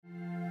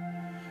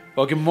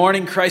Well, good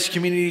morning, Christ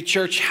Community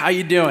Church. How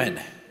you doing?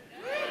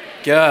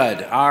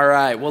 Good. All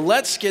right. Well,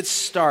 let's get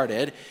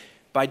started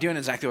by doing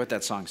exactly what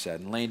that song said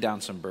and laying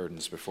down some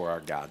burdens before our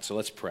God. So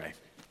let's pray.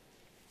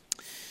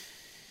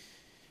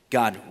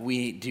 God,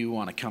 we do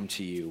want to come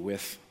to you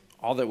with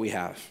all that we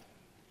have.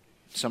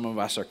 Some of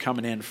us are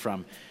coming in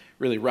from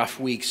really rough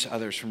weeks,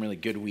 others from really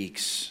good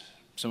weeks.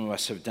 Some of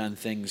us have done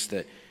things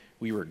that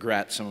we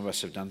regret. Some of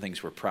us have done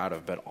things we're proud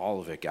of, but all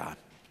of it, God,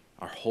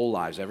 our whole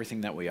lives,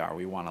 everything that we are,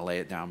 we want to lay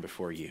it down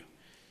before you.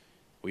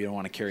 We don't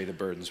want to carry the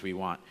burdens. We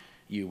want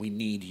you. We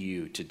need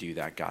you to do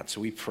that, God.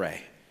 So we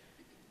pray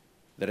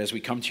that as we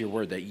come to your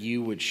word, that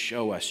you would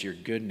show us your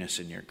goodness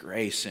and your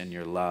grace and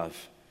your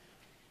love,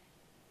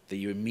 that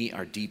you would meet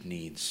our deep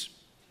needs,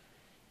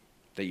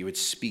 that you would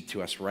speak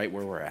to us right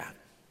where we're at.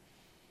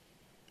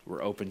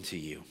 We're open to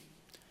you.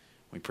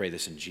 We pray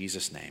this in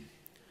Jesus' name.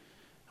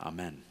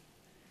 Amen.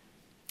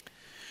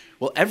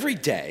 Well, every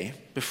day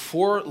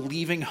before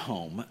leaving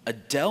home,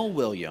 Adele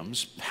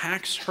Williams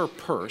packs her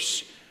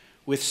purse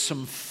with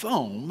some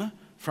foam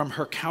from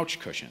her couch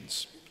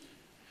cushions.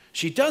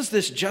 She does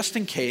this just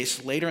in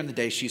case later in the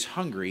day she's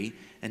hungry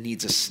and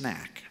needs a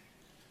snack.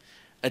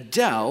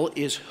 Adele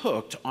is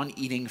hooked on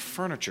eating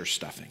furniture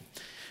stuffing.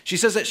 She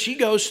says that she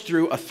goes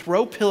through a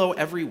throw pillow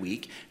every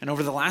week, and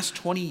over the last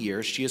 20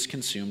 years, she has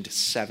consumed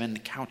 7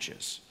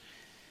 couches.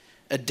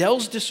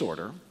 Adele's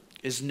disorder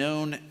is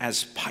known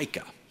as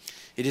pica.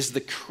 It is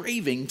the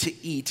craving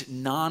to eat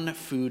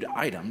non-food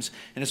items,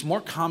 and it's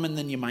more common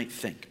than you might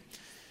think.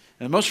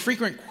 And the most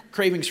frequent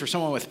cravings for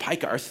someone with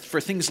pica are for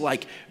things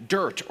like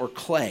dirt or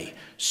clay,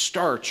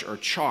 starch or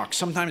chalk.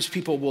 Sometimes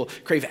people will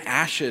crave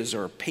ashes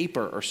or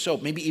paper or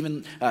soap, maybe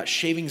even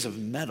shavings of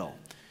metal.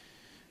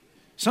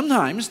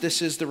 Sometimes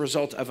this is the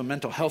result of a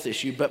mental health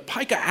issue, but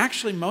pica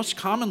actually most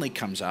commonly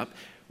comes up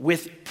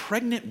with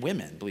pregnant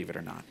women, believe it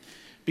or not.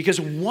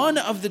 Because one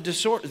of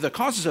the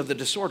causes of the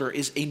disorder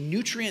is a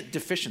nutrient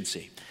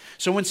deficiency.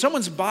 So when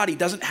someone's body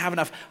doesn't have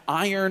enough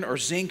iron or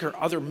zinc or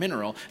other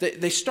mineral,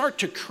 they start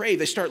to crave,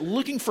 they start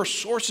looking for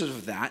sources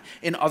of that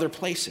in other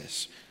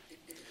places.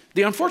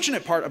 The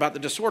unfortunate part about the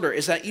disorder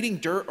is that eating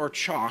dirt or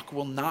chalk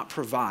will not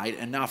provide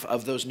enough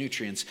of those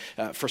nutrients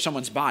for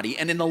someone's body.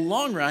 And in the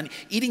long run,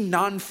 eating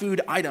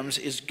non-food items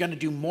is going to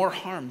do more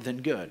harm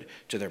than good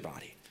to their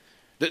body.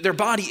 Their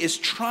body is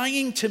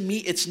trying to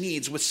meet its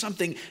needs with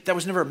something that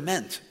was never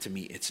meant to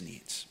meet its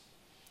needs.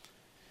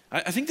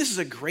 I think this is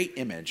a great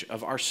image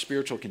of our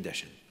spiritual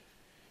condition.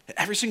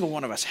 Every single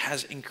one of us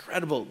has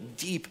incredible,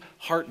 deep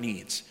heart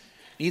needs.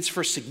 Needs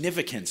for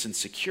significance and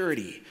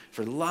security,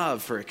 for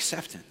love, for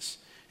acceptance.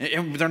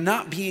 And they're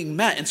not being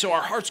met. And so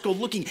our hearts go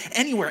looking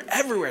anywhere,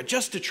 everywhere,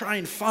 just to try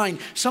and find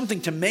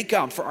something to make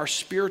up for our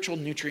spiritual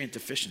nutrient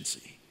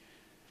deficiency.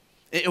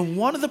 And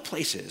one of the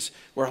places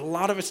where a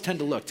lot of us tend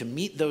to look to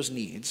meet those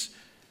needs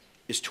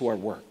is to our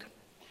work.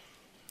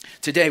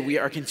 Today, we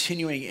are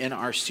continuing in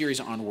our series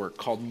on work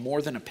called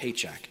More Than A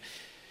Paycheck.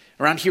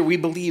 Around here, we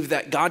believe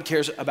that God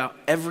cares about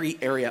every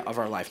area of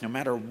our life, no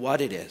matter what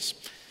it is.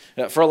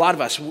 For a lot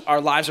of us, our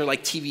lives are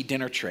like TV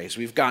dinner trays.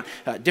 We've got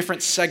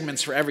different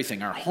segments for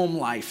everything, our home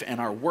life and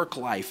our work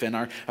life and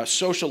our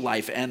social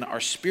life and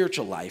our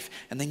spiritual life,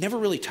 and they never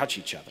really touch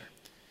each other.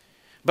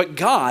 But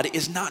God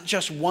is not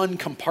just one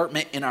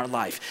compartment in our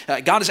life.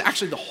 God is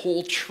actually the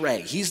whole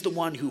tray. He's the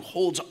one who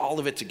holds all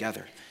of it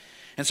together.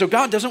 And so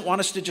God doesn't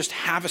want us to just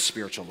have a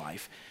spiritual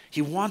life.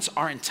 He wants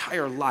our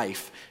entire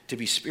life to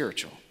be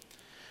spiritual.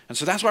 And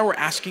so that's why we're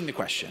asking the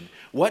question,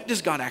 what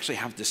does God actually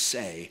have to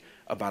say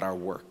about our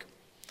work?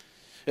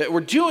 We're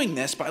doing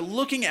this by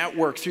looking at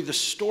work through the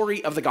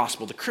story of the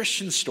gospel, the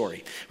Christian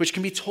story, which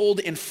can be told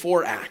in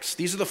 4 acts.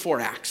 These are the 4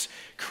 acts: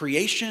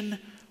 creation,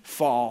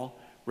 fall,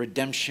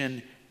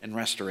 redemption, and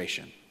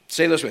restoration.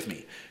 Say those with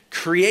me.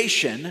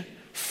 Creation,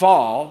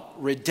 fall,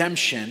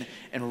 redemption,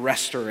 and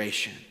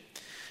restoration.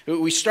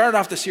 We started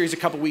off the series a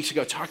couple weeks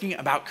ago talking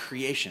about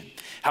creation,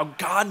 how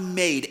God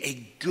made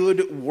a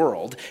good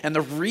world, and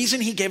the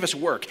reason he gave us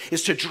work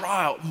is to draw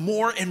out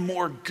more and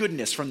more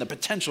goodness from the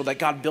potential that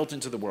God built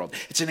into the world.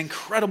 It's an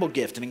incredible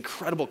gift, an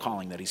incredible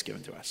calling that he's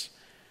given to us.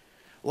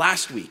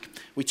 Last week,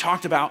 we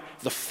talked about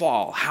the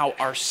fall, how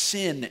our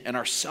sin and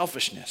our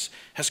selfishness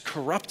has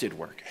corrupted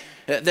work.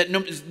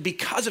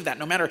 Because of that,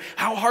 no matter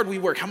how hard we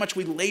work, how much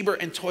we labor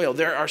and toil,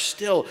 there are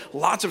still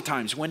lots of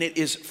times when it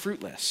is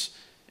fruitless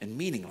and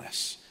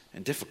meaningless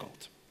and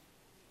difficult.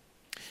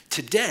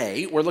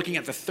 Today, we're looking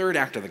at the 3rd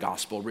act of the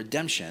gospel,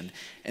 redemption,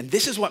 and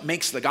this is what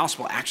makes the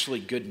gospel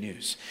actually good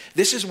news.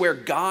 This is where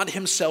God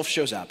himself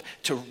shows up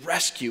to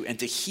rescue and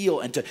to heal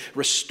and to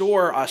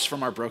restore us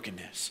from our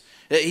brokenness.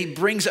 He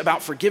brings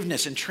about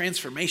forgiveness and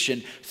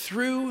transformation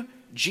through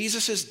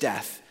Jesus'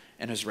 death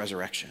and his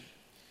resurrection.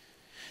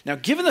 Now,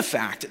 given the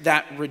fact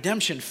that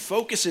redemption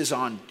focuses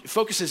on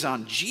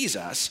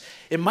Jesus,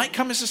 it might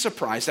come as a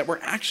surprise that we're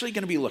actually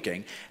going to be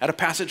looking at a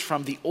passage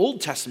from the Old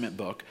Testament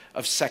book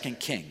of 2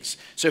 Kings.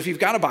 So if you've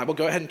got a Bible,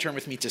 go ahead and turn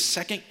with me to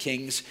 2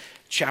 Kings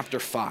chapter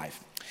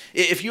 5.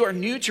 If you are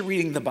new to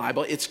reading the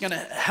Bible, it's going to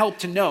help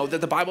to know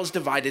that the Bible is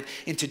divided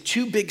into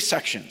two big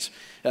sections.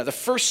 The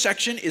first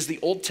section is the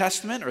Old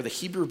Testament, or the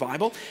Hebrew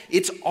Bible.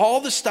 It's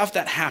all the stuff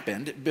that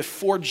happened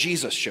before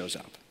Jesus shows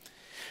up.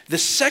 The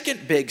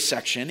second big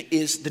section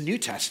is the New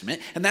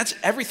Testament, and that's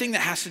everything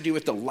that has to do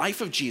with the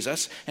life of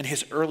Jesus and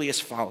his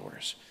earliest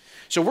followers.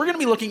 So we're going to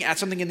be looking at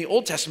something in the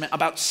Old Testament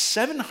about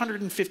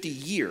 750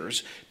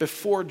 years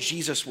before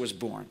Jesus was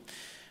born.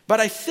 But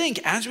I think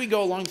as we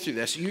go along through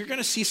this, you're going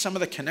to see some of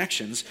the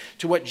connections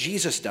to what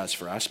Jesus does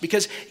for us,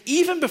 because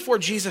even before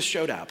Jesus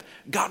showed up,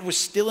 God was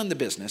still in the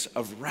business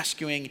of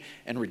rescuing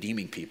and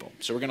redeeming people.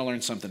 So we're going to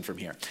learn something from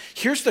here.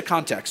 Here's the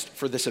context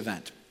for this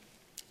event.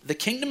 The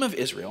kingdom of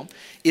Israel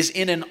is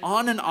in an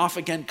on and off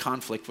again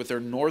conflict with their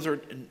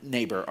northern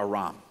neighbor,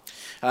 Aram.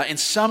 In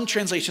some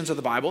translations of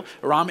the Bible,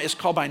 Aram is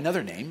called by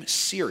another name,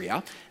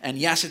 Syria. And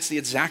yes, it's the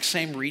exact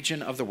same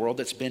region of the world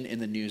that's been in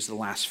the news the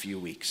last few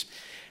weeks.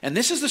 And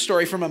this is the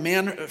story from a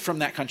man from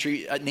that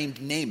country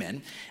named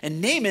Naaman.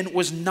 And Naaman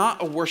was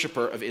not a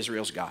worshiper of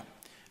Israel's God.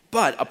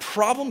 But a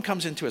problem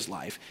comes into his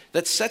life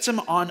that sets him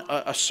on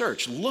a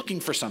search, looking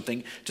for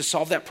something to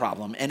solve that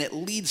problem. And it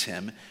leads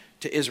him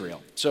to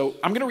Israel. So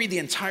I'm going to read the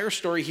entire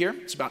story here.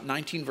 It's about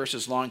 19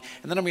 verses long.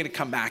 And then I'm going to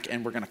come back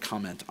and we're going to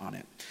comment on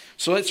it.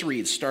 So let's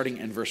read, starting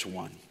in verse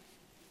 1.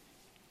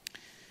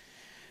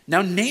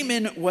 Now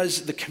Naaman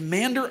was the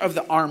commander of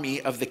the army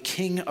of the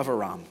king of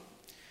Aram.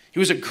 He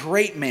was a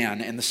great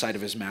man in the sight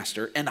of his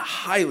master and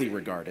highly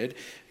regarded,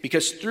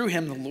 because through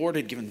him the Lord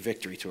had given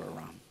victory to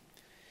Aram.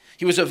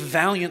 He was a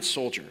valiant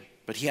soldier,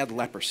 but he had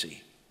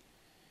leprosy.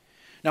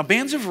 Now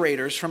bands of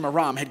raiders from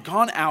Aram had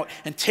gone out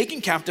and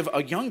taken captive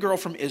a young girl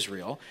from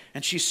Israel,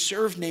 and she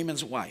served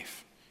Naaman's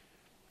wife.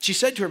 She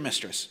said to her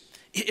mistress,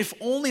 "If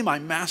only my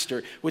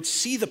master would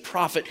see the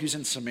prophet who's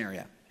in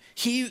Samaria,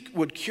 he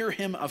would cure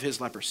him of his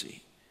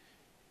leprosy."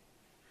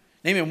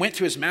 Naaman went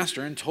to his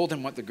master and told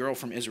him what the girl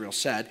from Israel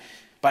said.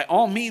 "By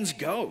all means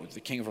go,"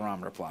 the king of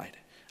Aram replied.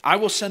 "I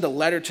will send a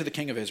letter to the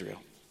king of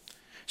Israel."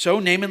 So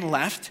Naaman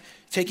left,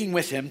 taking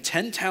with him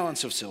 10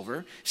 talents of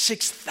silver,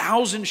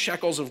 6,000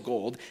 shekels of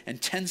gold,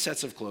 and 10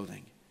 sets of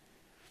clothing.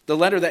 The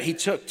letter that he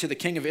took to the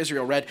king of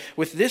Israel read,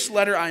 "With this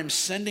letter I am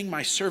sending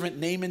my servant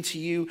Naaman to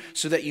you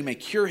so that you may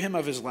cure him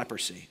of his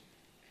leprosy."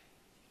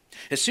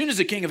 As soon as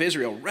the king of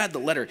Israel read the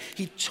letter,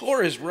 he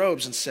tore his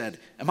robes and said,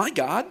 "Am I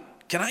God?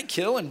 Can I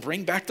kill and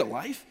bring back to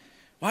life?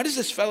 Why does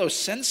this fellow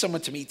send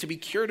someone to me to be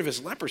cured of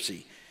his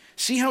leprosy?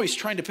 See how he's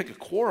trying to pick a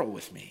quarrel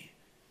with me."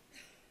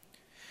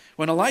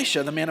 When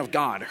Elisha, the man of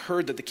God,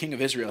 heard that the king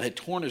of Israel had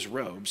torn his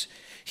robes,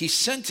 he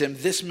sent him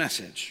this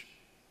message: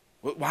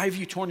 "Why have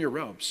you torn your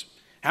robes?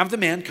 Have the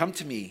man come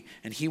to me,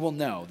 and he will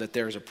know that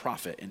there is a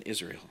prophet in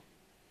Israel."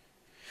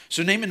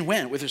 So Naaman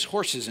went with his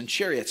horses and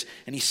chariots,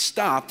 and he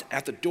stopped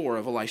at the door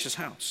of Elisha's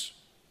house.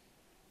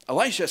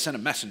 Elisha sent a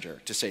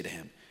messenger to say to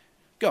him,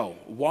 "Go,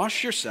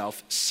 wash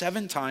yourself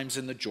 7 times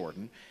in the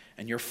Jordan,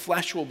 and your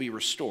flesh will be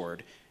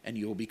restored, and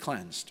you will be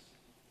cleansed."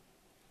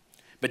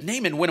 But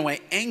Naaman went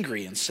away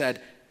angry and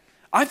said,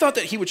 "I thought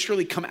that he would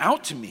surely come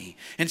out to me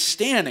and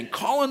stand and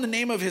call on the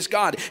name of his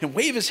God and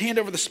wave his hand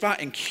over the spot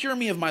and cure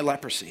me of my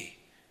leprosy.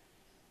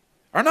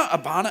 Are not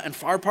Abana and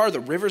Pharpar, the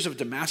rivers of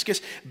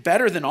Damascus,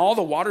 better than all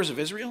the waters of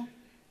Israel?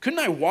 Couldn't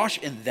I wash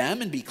in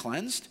them and be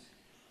cleansed?"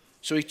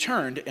 So he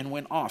turned and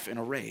went off in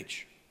a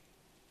rage.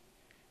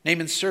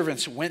 Naaman's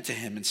servants went to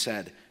him and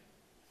said,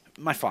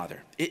 "My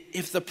father,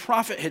 if the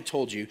prophet had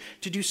told you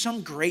to do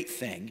some great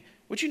thing,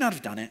 would you not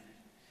have done it?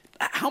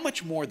 How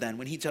much more then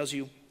when he tells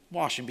you,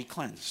 'Wash and be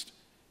cleansed'?"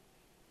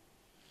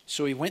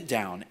 So he went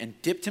down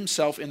and dipped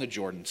himself in the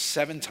Jordan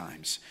 7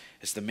 times,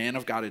 as the man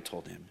of God had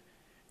told him,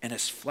 and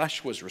his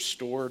flesh was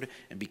restored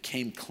and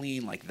became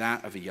clean like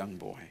that of a young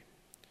boy.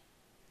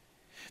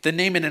 Then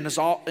Naaman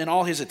and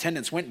all his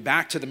attendants went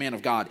back to the man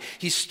of God.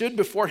 He stood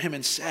before him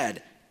and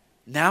said,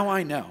 "Now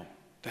I know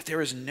that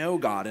there is no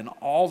God in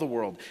all the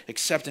world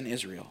except in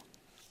Israel.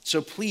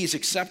 So please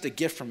accept a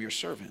gift from your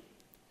servant."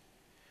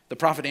 The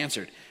prophet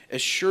answered,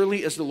 "As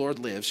surely as the Lord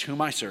lives, whom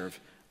I serve,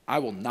 I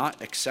will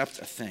not accept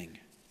a thing."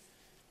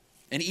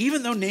 And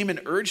even though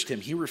Naaman urged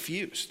him, he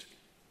refused.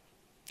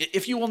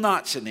 "If you will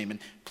not," said Naaman,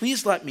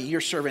 "please let me,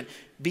 your servant,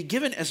 be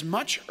given as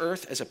much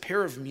earth as a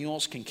pair of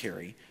mules can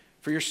carry,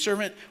 for your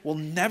servant will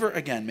never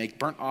again make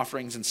burnt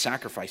offerings and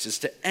sacrifices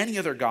to any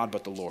other god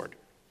but the Lord.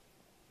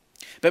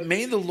 But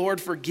may the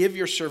Lord forgive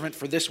your servant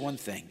for this one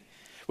thing.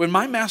 When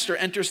my master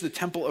enters the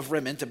temple of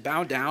Rimmon to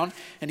bow down,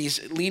 and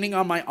he's leaning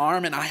on my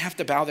arm, and I have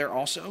to bow there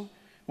also,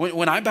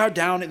 when I bow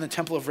down in the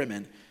temple of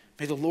Rimmon,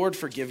 may the Lord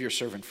forgive your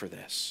servant for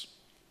this."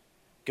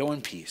 "Go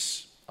in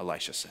peace,"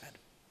 Elisha said.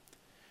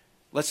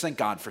 Let's thank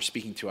God for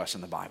speaking to us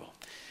in the Bible.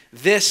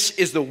 This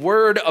is the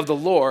word of the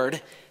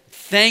Lord.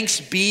 Thanks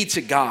be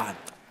to God.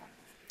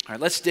 All right,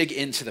 let's dig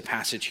into the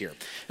passage here.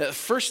 The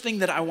first thing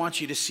that I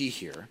want you to see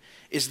here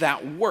is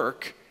that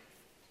work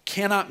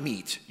cannot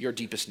meet your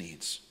deepest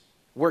needs.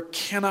 Work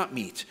cannot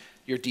meet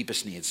your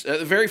deepest needs.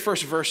 The very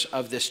first verse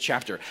of this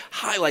chapter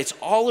highlights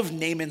all of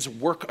Naaman's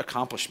work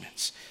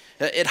accomplishments.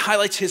 It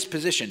highlights his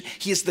position.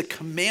 He is the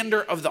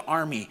commander of the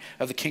army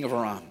of the king of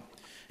Aram.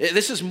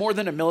 This is more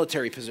than a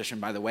military position,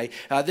 by the way.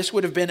 This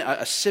would have been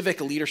a civic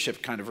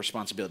leadership kind of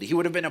responsibility. He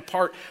would have been a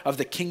part of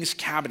the king's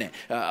cabinet,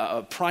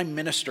 a prime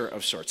minister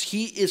of sorts.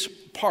 He is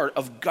part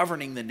of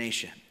governing the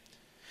nation.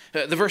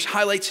 The verse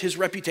highlights his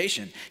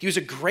reputation. He was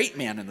a great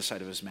man in the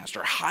sight of his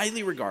master,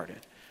 highly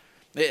regarded.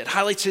 It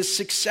highlights his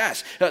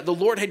success. The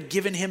Lord had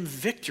given him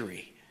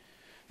victory.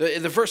 The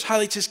verse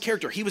highlights his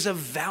character. He was a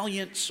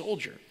valiant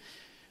soldier.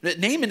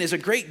 Naaman is a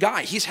great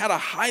guy. He's had a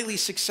highly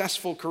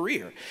successful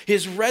career.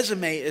 His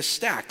resume is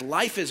stacked.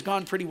 Life has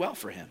gone pretty well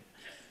for him.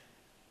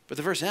 But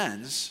the verse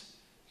ends,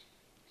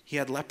 he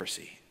had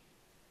leprosy.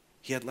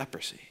 He had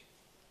leprosy.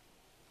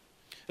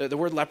 The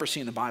word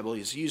leprosy in the Bible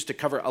is used to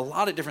cover a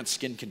lot of different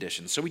skin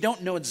conditions. So we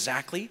don't know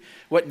exactly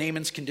what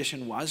Naaman's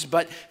condition was,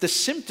 but the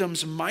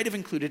symptoms might have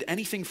included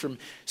anything from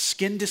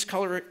skin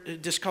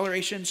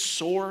discoloration,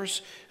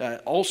 sores,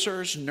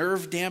 ulcers,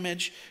 nerve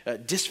damage,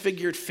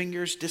 disfigured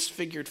fingers,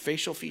 disfigured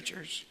facial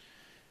features.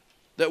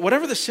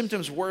 Whatever the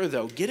symptoms were,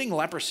 though, getting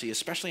leprosy,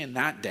 especially in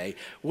that day,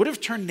 would have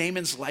turned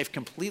Naaman's life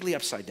completely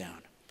upside down.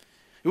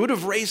 It would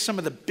have raised some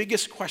of the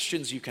biggest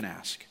questions you can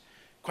ask,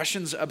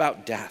 questions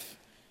about death.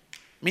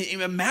 I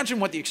mean, imagine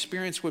what the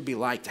experience would be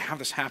like to have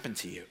this happen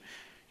to you.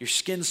 Your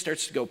skin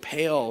starts to go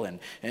pale and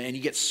you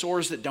get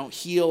sores that don't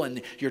heal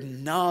and you're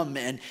numb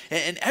and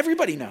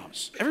everybody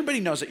knows.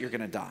 Everybody knows that you're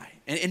going to die.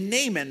 And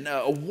Naaman,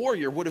 a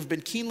warrior, would have been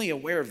keenly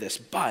aware of this.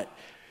 But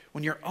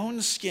when your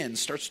own skin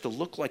starts to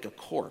look like a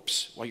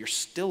corpse while you're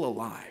still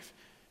alive,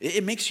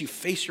 it makes you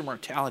face your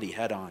mortality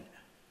head on.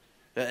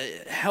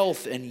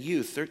 Health and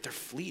youth, they're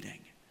fleeting.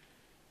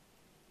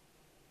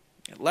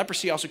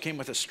 Leprosy also came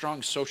with a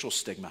strong social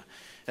stigma.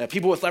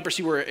 People with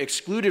leprosy were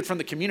excluded from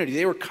the community.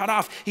 They were cut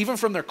off even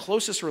from their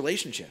closest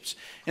relationships.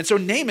 And so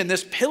Naaman,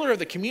 this pillar of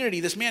the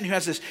community, this man who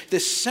has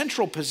this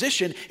central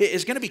position,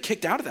 is going to be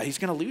kicked out of that. He's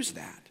going to lose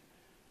that.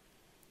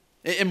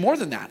 And more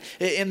than that,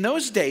 in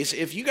those days,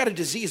 if you got a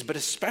disease, but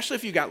especially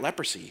if you got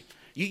leprosy,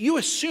 you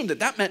assumed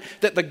that meant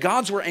that the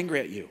gods were angry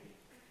at you,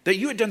 that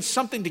you had done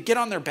something to get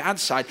on their bad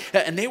side,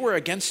 and they were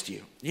against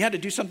you. You had to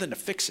do something to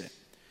fix it.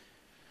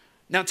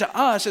 Now, to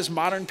us as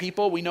modern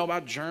people, we know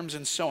about germs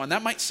and so on.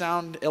 That might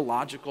sound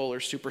illogical or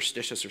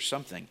superstitious or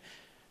something.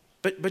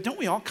 But don't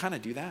we all kind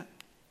of do that?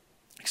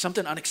 Like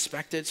something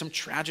unexpected, some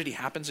tragedy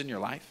happens in your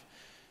life.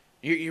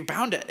 You're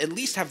bound to at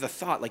least have the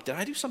thought, like, did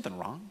I do something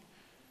wrong?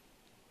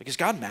 Like, is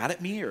God mad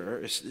at me?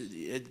 Or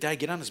did I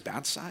get on his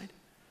bad side?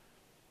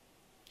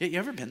 You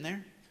ever been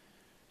there?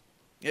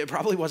 It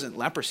probably wasn't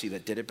leprosy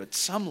that did it, but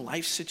some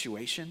life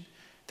situation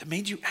that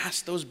made you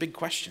ask those big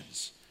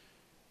questions.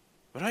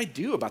 What do I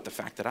do about the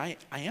fact that I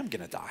am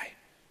going to die?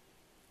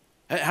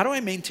 How do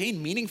I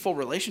maintain meaningful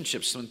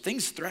relationships when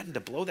things threaten to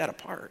blow that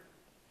apart?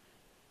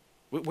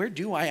 Where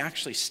do I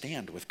actually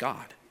stand with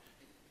God?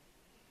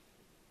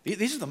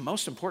 These are the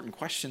most important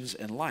questions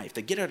in life.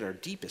 They get at our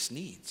deepest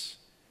needs.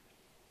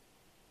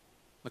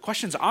 The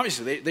questions,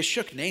 obviously, they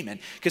shook Naaman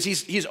because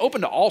he's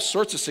open to all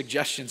sorts of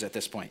suggestions at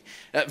this point.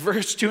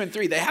 Verse 2 and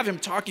 3, they have him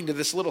talking to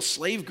this little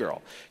slave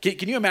girl.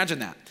 Can you imagine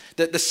that?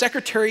 The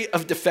Secretary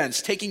of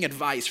Defense taking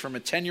advice from a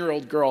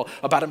 10-year-old girl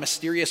about a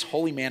mysterious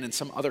holy man in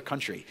some other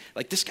country.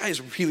 Like, this guy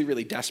is really,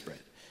 really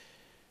desperate.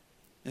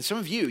 And some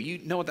of you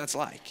know what that's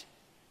like.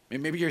 I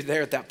mean, maybe you're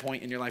there at that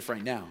point in your life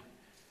right now.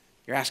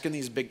 You're asking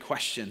these big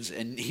questions,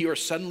 and you are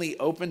suddenly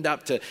opened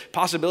up to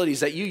possibilities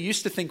that you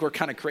used to think were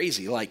kind of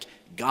crazy, like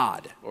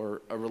God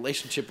or a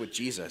relationship with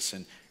Jesus,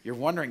 and you're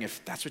wondering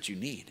if that's what you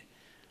need.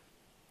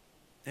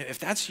 If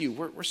that's you,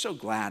 we're so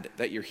glad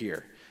that you're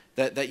here,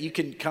 that you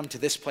can come to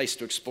this place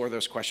to explore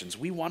those questions.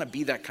 We want to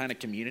be that kind of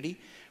community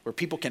where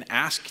people can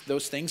ask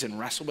those things and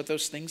wrestle with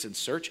those things and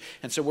search,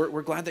 and so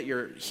we're glad that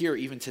you're here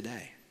even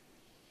today.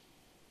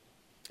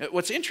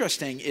 What's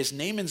interesting is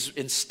Naaman's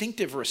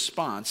instinctive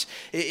response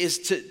is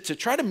to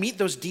try to meet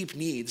those deep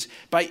needs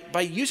by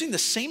using the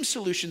same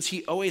solutions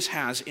he always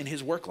has in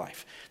his work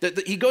life.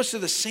 That he goes to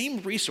the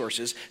same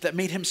resources that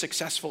made him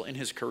successful in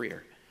his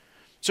career.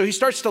 So he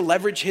starts to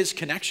leverage his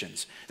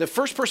connections. The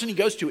first person he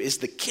goes to is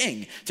the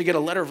king to get a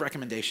letter of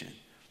recommendation.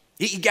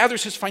 He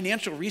gathers his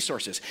financial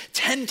resources,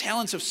 10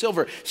 talents of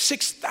silver,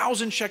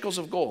 6,000 shekels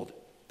of gold.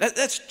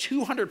 That's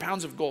 200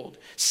 pounds of gold,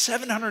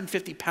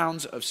 750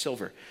 pounds of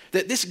silver.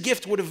 This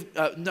gift would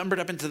have numbered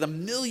up into the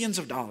millions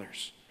of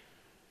dollars.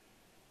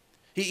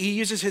 He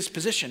uses his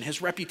position, his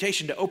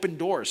reputation to open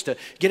doors, to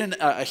get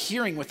a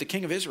hearing with the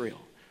king of Israel.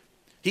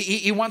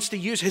 He wants to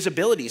use his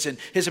abilities and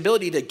his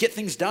ability to get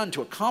things done,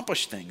 to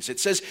accomplish things.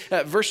 It says,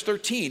 verse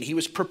 13, he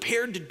was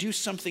prepared to do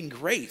something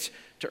great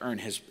to earn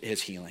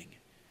his healing.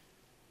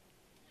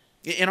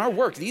 In our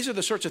work, these are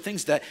the sorts of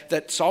things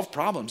that solve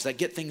problems, that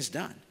get things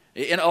done.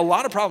 In a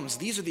lot of problems,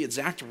 these are the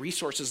exact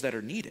resources that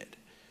are needed.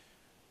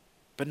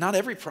 But not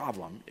every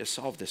problem is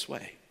solved this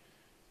way.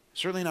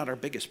 Certainly not our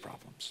biggest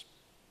problems.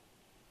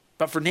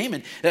 But for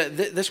Naaman,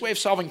 this way of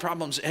solving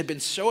problems had been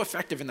so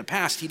effective in the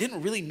past, he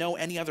didn't really know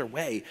any other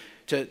way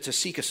to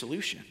seek a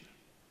solution.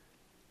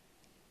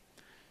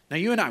 Now,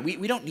 you and I,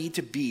 we don't need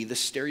to be the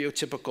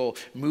stereotypical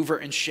mover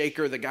and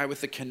shaker, the guy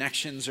with the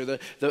connections or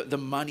the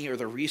money or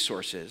the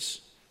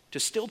resources, to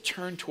still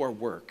turn to our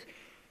work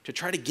to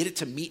try to get it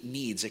to meet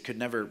needs it could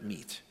never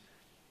meet.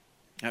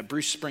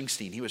 Bruce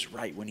Springsteen, he was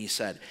right when he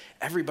said,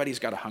 everybody's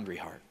got a hungry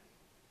heart.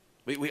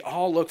 We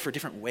all look for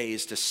different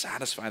ways to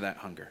satisfy that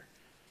hunger.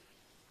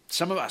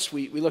 Some of us,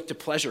 we look to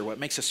pleasure, what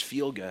makes us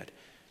feel good.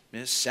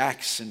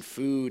 Sex and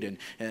food and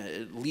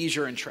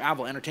leisure and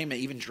travel,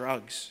 entertainment, even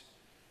drugs.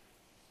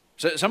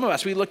 So some of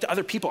us, we look to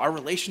other people, our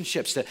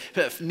relationships to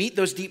meet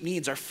those deep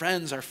needs, our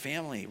friends, our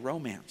family,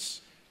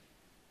 romance.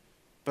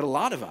 But a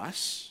lot of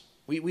us,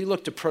 we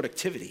look to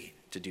productivity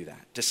to do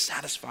that, to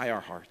satisfy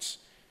our hearts.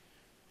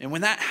 And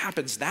when that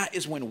happens, that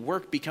is when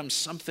work becomes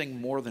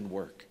something more than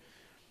work.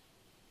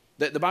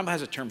 The Bible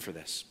has a term for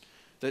this.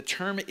 The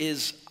term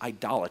is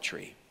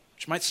idolatry,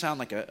 which might sound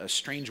like a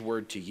strange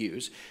word to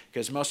use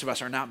because most of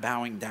us are not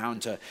bowing down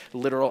to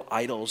literal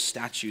idols,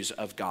 statues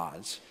of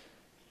gods.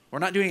 We're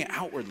not doing it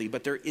outwardly,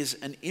 but there is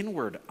an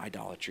inward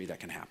idolatry that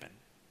can happen.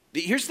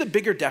 Here's the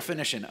bigger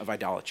definition of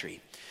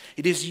idolatry.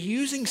 It is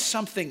using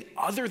something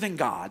other than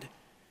God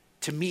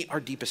to meet our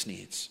deepest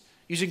needs.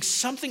 Using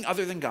something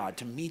other than God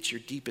to meet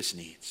your deepest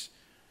needs.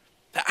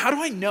 How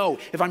do I know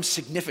if I'm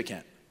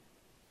significant?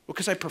 Well,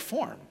 because I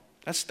perform.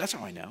 That's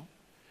how I know.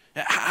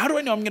 How do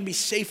I know I'm going to be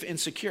safe and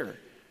secure?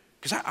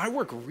 Because I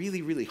work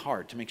really, really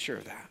hard to make sure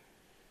of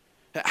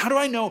that. How do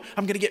I know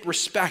I'm going to get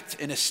respect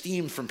and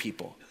esteem from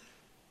people?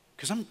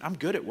 Because I'm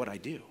good at what I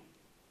do.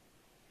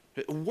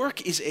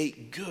 Work is a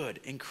good,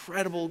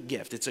 incredible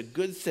gift. It's a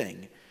good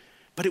thing,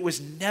 but it was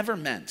never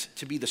meant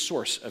to be the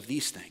source of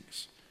these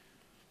things.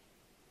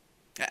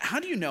 How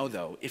do you know,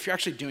 though, if you're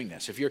actually doing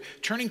this, if you're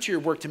turning to your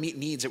work to meet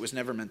needs it was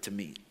never meant to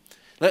meet?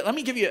 Let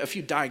me give you a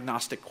few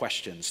diagnostic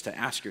questions to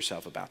ask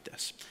yourself about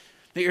this.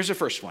 Here's the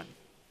first one.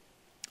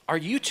 Are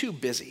you too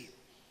busy?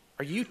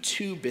 Are you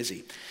too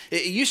busy?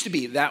 It used to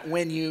be that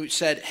when you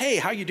said, hey,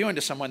 how you doing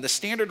to someone, the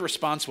standard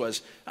response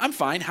was, I'm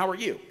fine, how are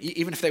you?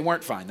 Even if they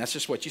weren't fine, that's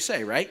just what you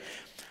say, right?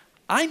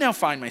 I now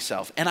find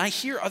myself, and I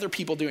hear other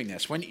people doing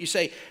this. When you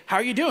say, how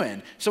are you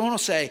doing? Someone will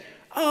say,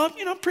 oh,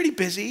 pretty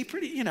busy,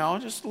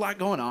 just a lot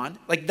going on.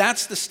 Like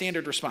that's the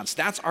standard response.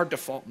 That's our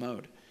default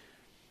mode.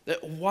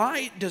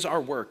 Why does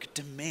our work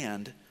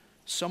demand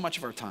so much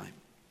of our time?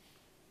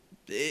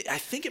 I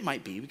think it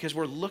might be because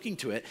we're looking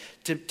to it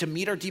to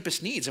meet our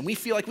deepest needs, and we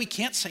feel like we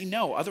can't say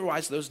no,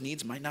 otherwise those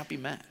needs might not be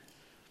met.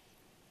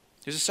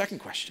 Here's a second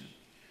question.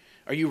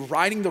 Are you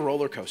riding the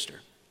roller coaster?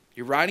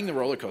 You're riding the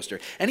roller coaster.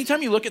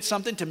 Anytime you look at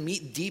something to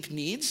meet deep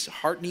needs,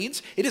 heart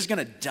needs, it is going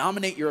to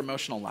dominate your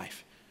emotional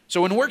life.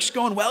 So when work's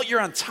going well,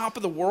 you're on top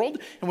of the world,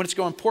 and when it's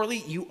going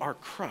poorly, you are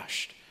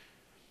crushed.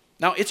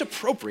 Now, it's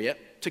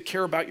appropriate to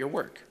care about your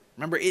work.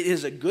 Remember, it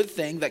is a good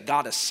thing that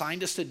God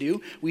assigned us to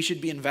do. We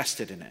should be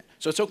invested in it.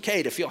 So it's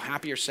okay to feel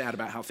happy or sad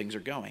about how things are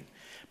going.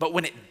 But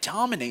when it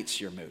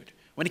dominates your mood,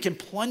 when it can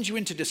plunge you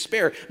into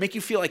despair, make you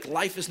feel like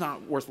life is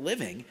not worth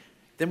living,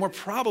 then we're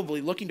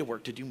probably looking to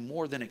work to do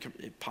more than it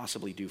could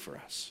possibly do for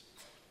us.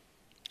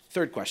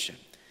 Third question.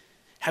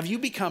 Have you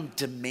become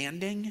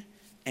demanding,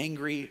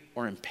 angry,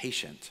 or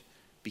impatient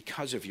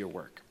because of your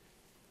work?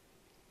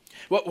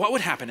 What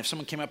would happen if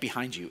someone came up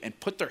behind you and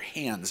put their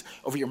hands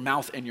over your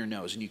mouth and your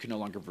nose and you could no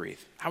longer breathe?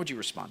 How would you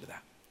respond to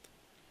that?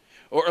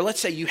 Or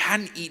let's say you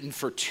hadn't eaten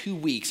for 2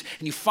 weeks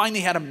and you finally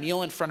had a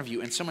meal in front of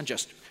you and someone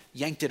just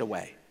yanked it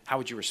away. How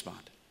would you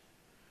respond?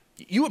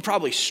 You would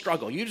probably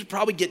struggle. You would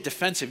probably get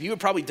defensive. You would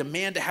probably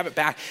demand to have it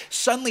back.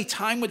 Suddenly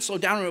time would slow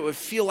down and it would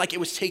feel like it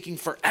was taking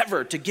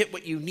forever to get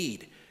what you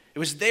need. It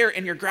was there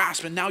in your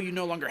grasp and now you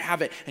no longer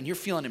have it and you're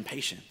feeling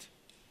impatient.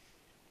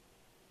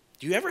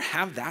 Do you ever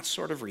have that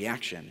sort of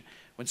reaction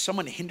when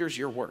someone hinders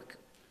your work?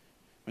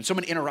 When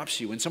someone interrupts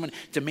you, when someone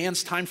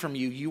demands time from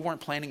you you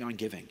weren't planning on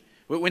giving?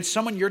 When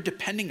someone you're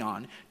depending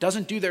on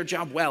doesn't do their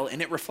job well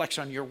and it reflects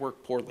on your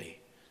work poorly?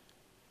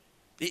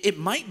 It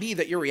might be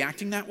that you're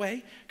reacting that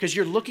way because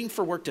you're looking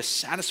for work to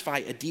satisfy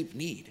a deep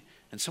need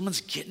and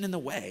someone's getting in the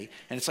way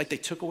and it's like they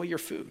took away your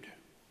food.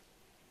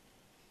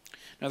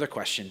 Another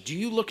question, do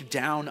you look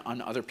down on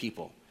other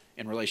people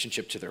in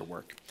relationship to their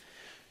work?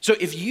 So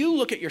if you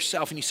look at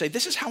yourself and you say,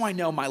 this is how I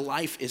know my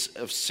life is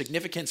of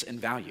significance and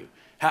value,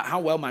 how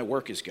well my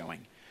work is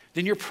going,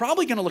 then you're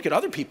probably going to look at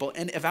other people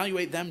and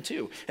evaluate them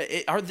too.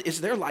 Is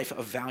their life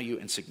of value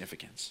and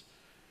significance?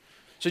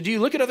 So do you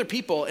look at other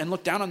people and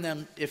look down on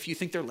them if you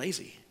think they're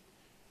lazy?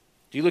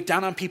 Do you look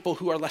down on people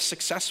who are less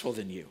successful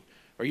than you?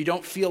 Or you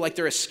don't feel like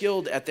they're as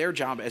skilled at their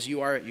job as you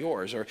are at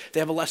yours? Or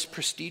they have a less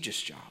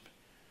prestigious job?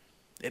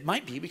 It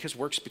might be because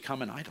work's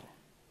become an idol.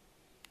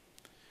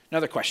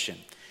 Another question.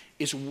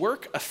 Is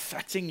work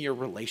affecting your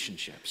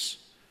relationships?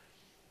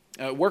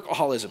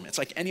 Workaholism, it's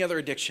like any other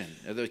addiction.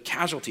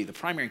 The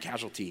primary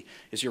casualty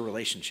is your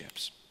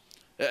relationships.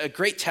 A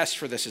great test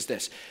for this is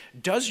this.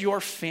 Does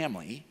your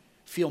family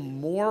feel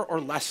more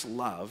or less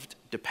loved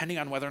depending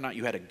on whether or not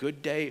you had a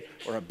good day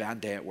or a bad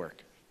day at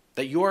work?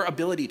 That your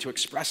ability to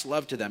express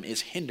love to them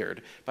is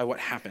hindered by what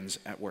happens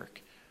at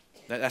work.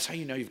 That's how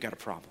you know you've got a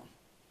problem.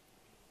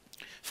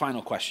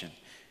 Final question.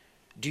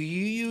 Do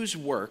you use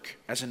work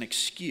as an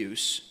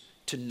excuse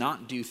to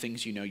not do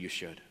things you know you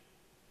should?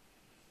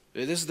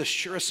 This is the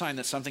surest sign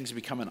that something's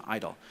become an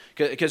idol.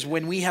 Because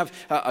when we have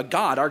a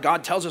God, our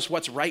God tells us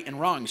what's right and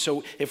wrong.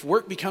 So if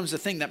work becomes the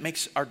thing that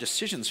makes our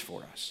decisions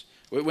for us,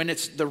 when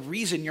it's the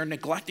reason you're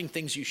neglecting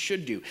things you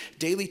should do,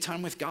 daily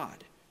time with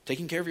God,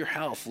 taking care of your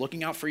health,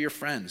 looking out for your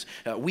friends,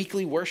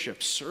 weekly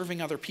worship,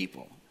 serving other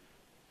people,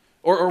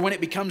 or when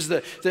it becomes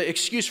the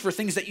excuse for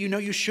things that you know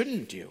you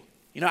shouldn't do.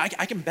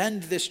 I can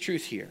bend this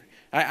truth here.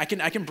 I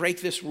can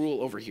break this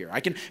rule over here. I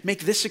can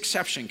make this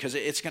exception because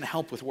it's going to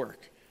help with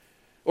work.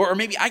 Or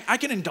maybe I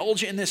can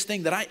indulge in this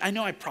thing that I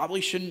know I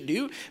probably shouldn't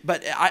do,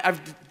 but I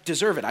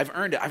deserve it. I've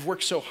earned it. I've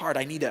worked so hard.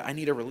 I need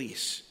a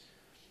release.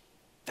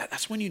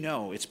 That's when you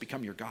know it's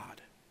become your God.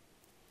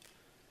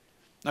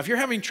 Now, if you're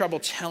having trouble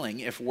telling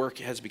if work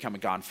has become a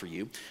God for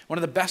you, one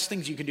of the best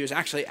things you can do is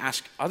actually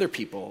ask other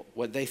people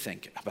what they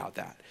think about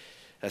that.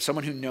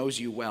 Someone who knows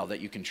you well that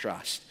you can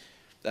trust.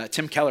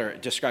 Tim Keller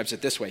describes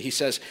it this way. He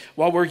says,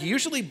 while we're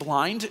usually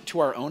blind to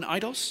our own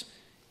idols,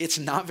 it's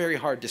not very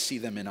hard to see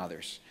them in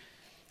others,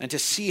 and to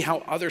see how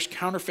others'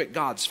 counterfeit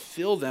gods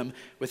fill them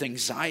with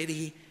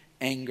anxiety,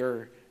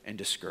 anger, and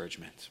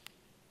discouragement.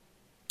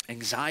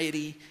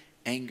 Anxiety,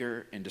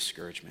 anger, and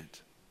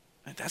discouragement.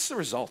 That's the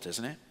result,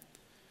 isn't it?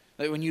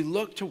 That when you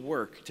look to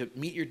work to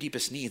meet your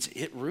deepest needs,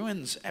 it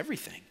ruins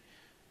everything.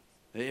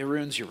 It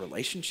ruins your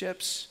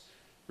relationships,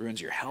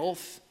 ruins your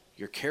health,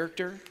 your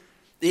character.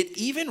 It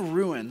even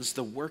ruins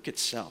the work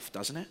itself,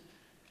 doesn't it?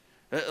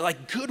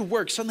 Like good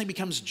work suddenly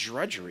becomes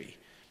drudgery.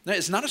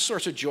 It's not a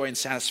source of joy and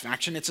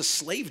satisfaction, it's a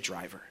slave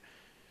driver.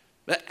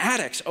 But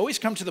addicts always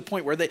come to the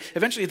point where they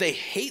eventually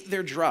hate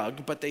their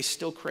drug, but they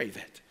still crave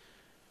it.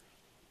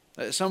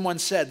 Someone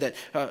said that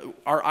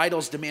our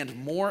idols demand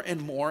more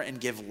and more and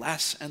give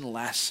less and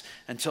less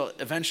until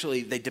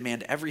eventually they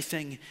demand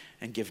everything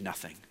and give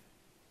nothing.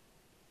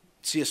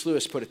 C.S.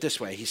 Lewis put it this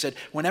way. He said,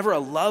 whenever a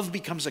love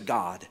becomes a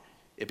god,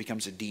 it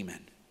becomes a demon.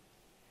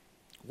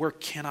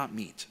 Work cannot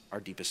meet our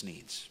deepest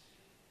needs.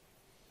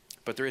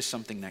 But there is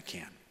something that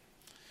can.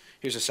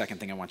 Here's the second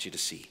thing I want you to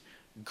see.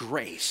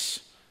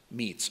 Grace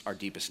meets our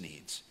deepest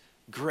needs.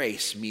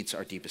 Grace meets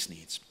our deepest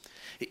needs.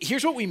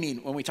 Here's what we mean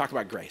when we talk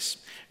about grace.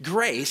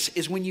 Grace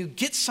is when you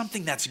get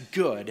something that's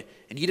good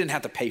and you didn't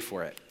have to pay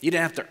for it. You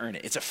didn't have to earn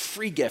it. It's a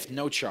free gift,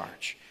 no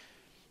charge.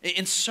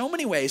 In so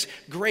many ways,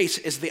 grace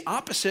is the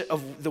opposite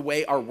of the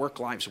way our work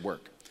lives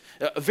work.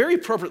 Very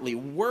appropriately,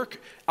 work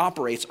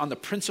operates on the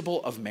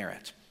principle of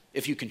merit.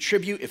 If you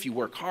contribute, if you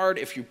work hard,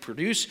 if you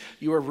produce,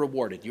 you are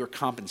rewarded. You are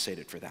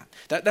compensated for that.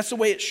 That's the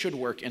way it should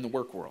work in the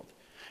work world.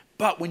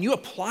 But when you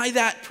apply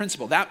that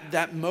principle,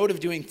 that mode of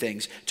doing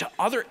things to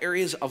other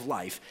areas of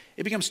life,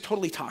 it becomes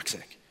totally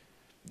toxic.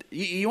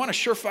 You want a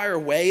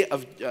surefire way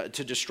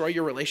to destroy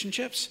your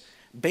relationships?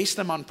 Base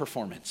them on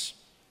performance.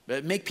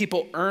 Make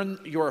people earn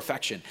your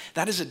affection.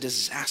 That is a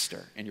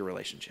disaster in your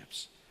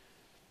relationships.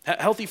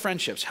 Healthy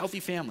friendships, healthy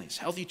families,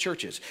 healthy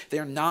churches, they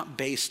are not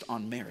based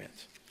on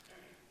merit.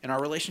 And our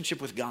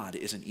relationship with God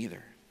isn't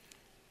either.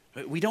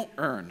 We don't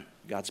earn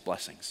God's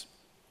blessings.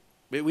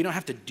 We don't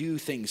have to do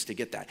things to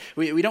get that.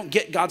 We don't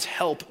get God's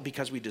help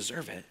because we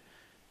deserve it.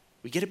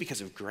 We get it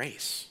because of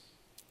grace.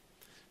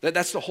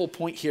 That's the whole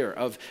point here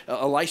of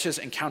Elisha's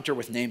encounter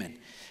with Naaman.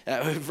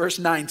 Verse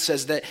 9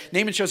 says that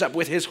Naaman shows up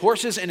with his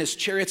horses and his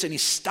chariots, and he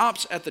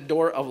stops at the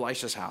door of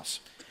Elisha's house.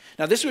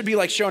 Now, this would be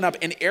like showing up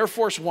in Air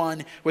Force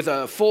One with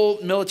a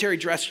full military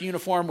dress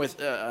uniform with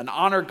an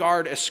honor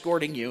guard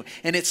escorting you,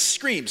 and it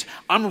screams,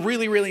 I'm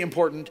really, really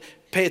important,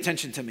 pay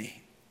attention to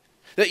me.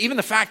 Even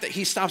the fact that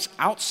he stops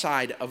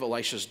outside of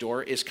Elisha's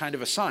door is kind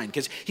of a sign,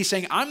 because he's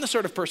saying, I'm the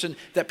sort of person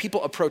that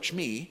people approach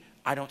me,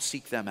 I don't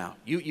seek them out.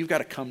 You've got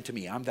to come to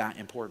me, I'm that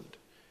important.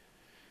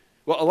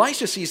 Well,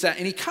 Elisha sees that,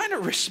 and he kind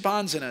of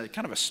responds in a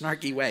kind of a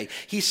snarky way.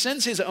 He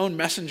sends his own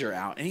messenger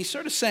out, and he's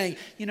sort of saying,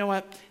 you know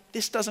what?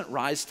 This doesn't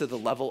rise to the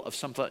level of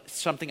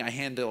something I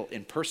handle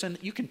in person.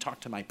 You can talk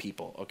to my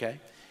people, okay?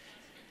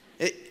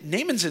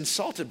 Naaman's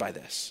insulted by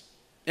this.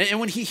 And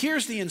when he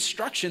hears the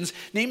instructions,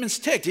 Naaman's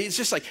ticked. He's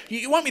just like,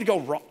 you want me to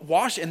go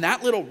wash in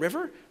that little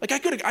river? Like I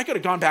could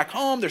have gone back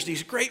home. There's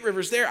these great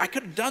rivers there. I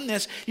could have done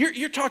this.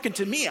 You're talking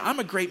to me. I'm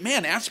a great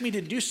man. Ask me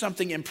to do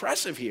something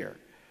impressive here.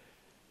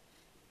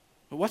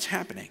 But what's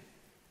happening?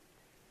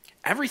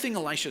 Everything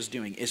Elisha's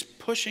doing is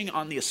pushing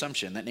on the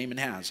assumption that Naaman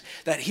has,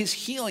 that his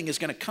healing is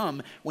going to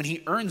come when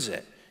he earns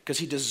it, because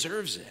he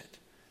deserves it.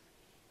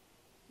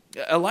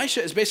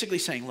 Elisha is basically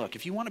saying, look,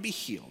 if you want to be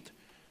healed,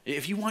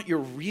 if you want your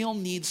real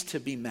needs to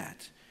be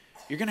met,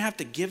 you're going to have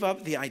to give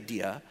up the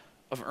idea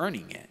of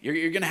earning it.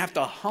 You're going to have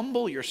to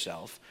humble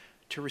yourself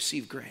to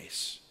receive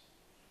grace.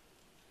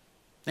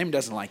 Naaman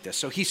doesn't like this,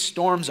 so he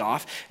storms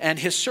off, and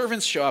his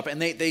servants show up,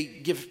 and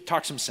they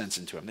talk some sense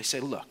into him. They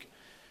say, look,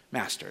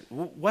 Master,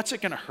 what's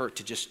it going to hurt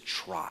to just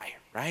try,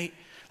 right?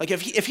 Like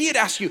if he had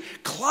asked you,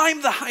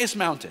 climb the highest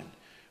mountain,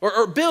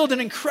 or build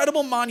an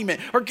incredible monument,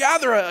 or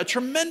gather a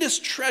tremendous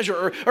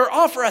treasure, or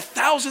offer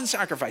 1,000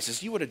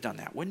 sacrifices, you would have done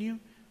that, wouldn't you?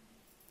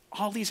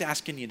 All he's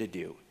asking you to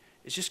do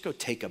is just go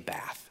take a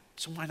bath.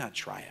 So why not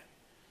try it?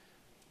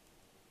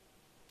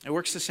 It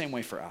works the same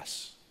way for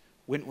us.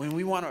 When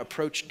we want to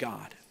approach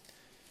God,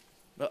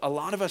 a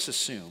lot of us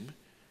assume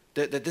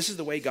That this is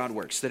the way God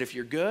works, that if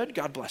you're good,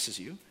 God blesses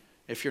you.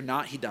 If you're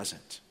not, he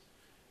doesn't.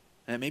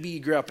 And maybe you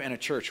grew up in a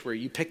church where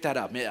you picked that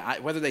up.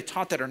 Whether they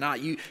taught that or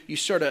not, you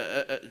sort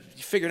of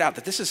figured out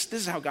that this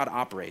is how God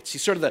operates.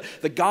 He's sort of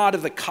the God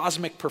of the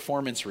cosmic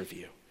performance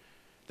review.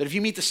 That if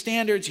you meet the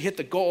standards, you hit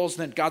the goals,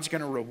 then God's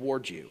going to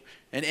reward you.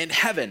 And in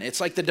heaven,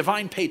 it's like the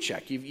divine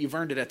paycheck. You've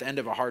earned it at the end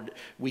of a hard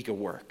week of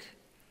work.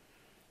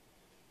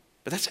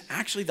 But that's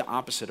actually the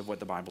opposite of what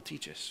the Bible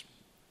teaches.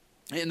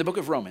 In the book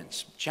of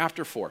Romans,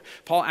 chapter 4,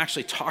 Paul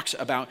actually talks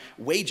about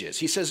wages.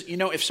 He says,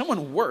 if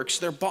someone works,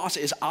 their boss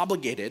is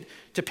obligated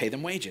to pay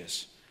them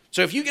wages.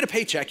 So if you get a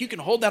paycheck, you can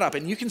hold that up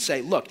and you can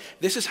say, look,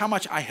 this is how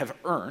much I have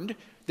earned.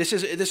 This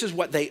is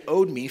what they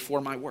owed me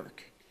for my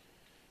work.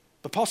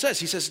 But Paul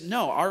says,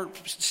 no, our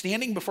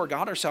standing before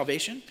God, our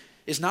salvation,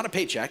 is not a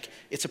paycheck,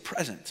 it's a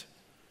present.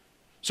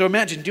 So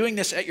imagine doing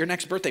this at your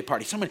next birthday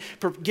party. Someone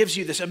gives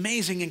you this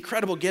amazing,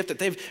 incredible gift that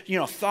they've,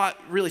 thought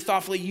really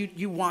thoughtfully,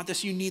 you want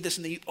this, you need this,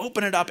 and then you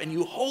open it up and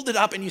you hold it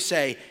up and you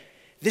say,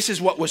 this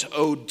is what was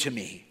owed to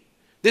me.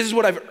 This is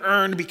what I've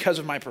earned because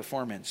of my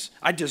performance.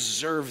 I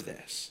deserve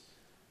this.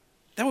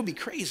 That would be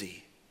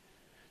crazy.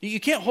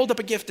 You can't hold up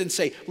a gift and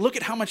say, look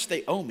at how much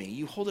they owe me.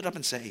 You hold it up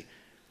and say,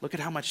 look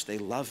at how much they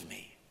love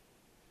me.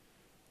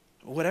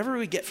 Whatever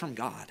we get from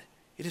God,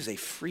 it is a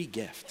free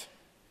gift.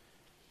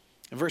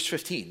 In verse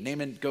 15,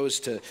 Naaman goes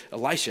to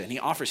Elisha and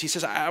he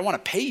says, I want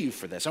to pay you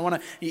for this. I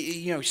want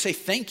to, say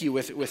thank you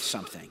with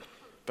something.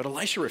 But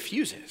Elisha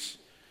refuses.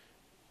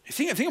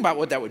 Think about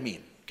what that would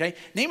mean, okay?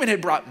 Naaman had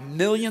brought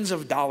millions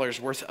of dollars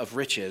worth of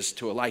riches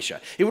to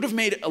Elisha. It would have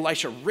made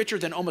Elisha richer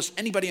than almost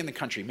anybody in the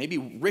country, maybe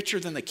richer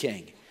than the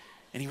king.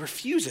 And he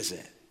refuses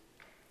it.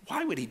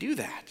 Why would he do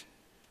that?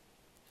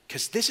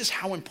 Because this is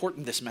how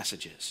important this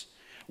message is.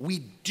 We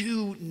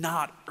do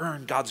not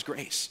earn God's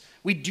grace.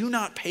 We do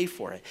not pay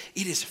for it.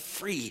 It is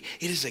free.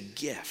 It is a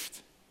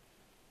gift.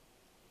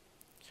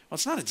 Well,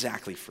 it's not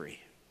exactly free.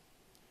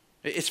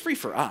 It's free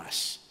for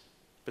us,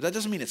 but that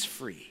doesn't mean it's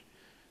free.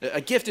 A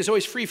gift is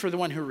always free for the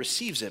one who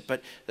receives it,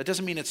 but that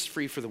doesn't mean it's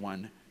free for the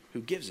one who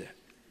gives it.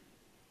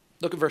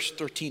 Look at verse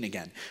 13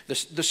 again.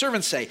 The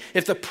servants say,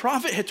 if the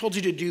prophet had told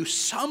you to do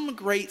some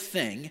great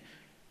thing,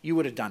 you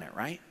would have done it,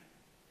 right?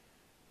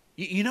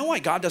 You know why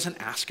God doesn't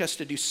ask us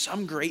to do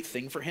some great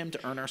thing for him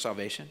to earn our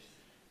salvation?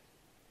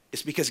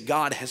 It's because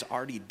God has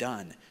already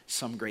done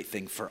some great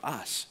thing for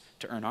us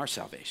to earn our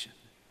salvation.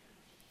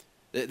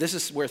 This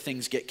is where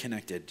things get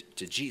connected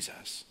to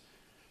Jesus.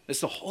 It's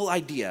the whole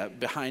idea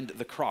behind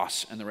the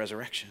cross and the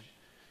resurrection.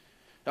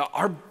 Now,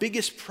 our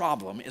biggest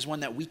problem is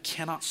one that we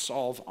cannot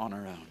solve on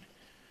our own.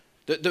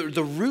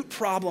 The root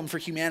problem for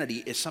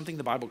humanity is something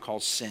the Bible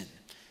calls sin.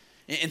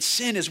 And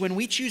sin is when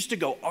we choose to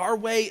go our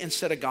way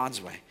instead of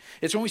God's way.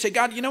 It's when we say,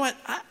 God, you know what?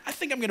 I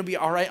think I'm going to be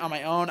all right on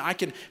my own. I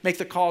can make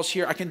the calls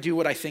here. I can do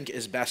what I think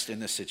is best in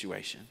this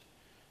situation.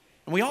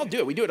 And we all do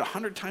it. We do it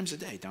 100 times a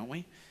day, don't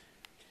we?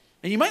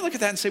 And you might look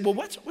at that and say, well,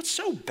 what's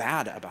so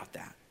bad about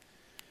that?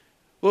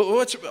 Well,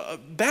 what's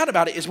bad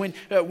about it is when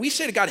we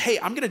say to God, hey,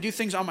 I'm going to do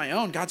things on my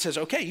own. God says,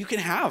 okay, you can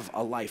have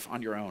a life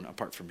on your own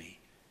apart from me.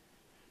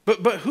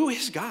 But who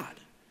is God?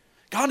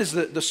 God is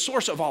the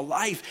source of all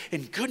life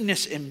and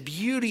goodness and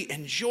beauty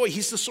and joy.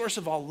 He's the source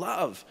of all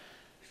love.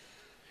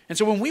 And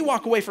so when we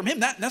walk away from him,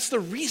 that's the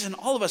reason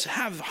all of us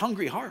have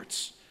hungry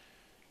hearts.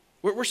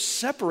 We're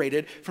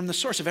separated from the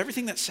source of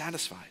everything that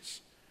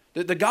satisfies.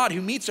 The God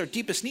who meets our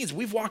deepest needs,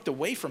 we've walked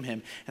away from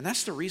him, and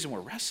that's the reason we're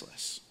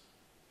restless.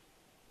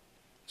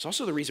 It's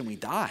also the reason we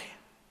die.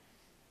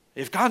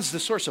 If God's the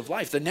source of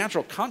life, the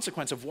natural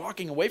consequence of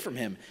walking away from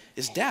him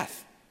is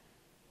death.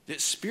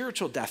 It's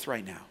spiritual death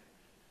right now.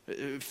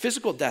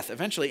 Physical death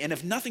eventually, and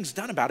if nothing's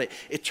done about it,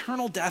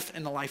 eternal death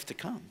in the life to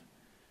come.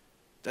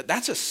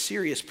 That's a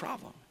serious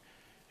problem.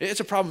 It's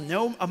a problem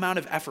no amount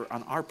of effort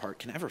on our part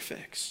can ever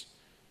fix,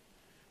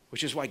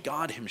 which is why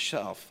God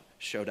himself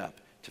showed up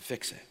to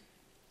fix it.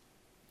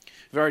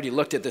 We've already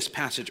looked at this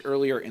passage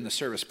earlier in the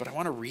service, but I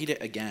want to read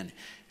it again.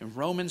 In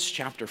Romans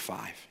chapter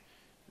 5, it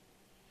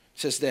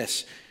says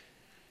this,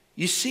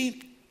 you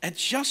see, at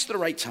just the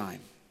right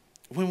time,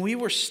 when we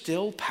were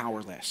still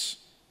powerless,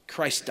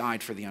 Christ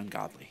died for the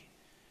ungodly.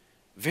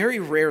 Very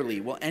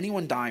rarely will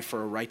anyone die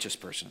for a righteous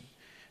person,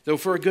 though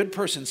for a good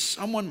person,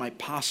 someone might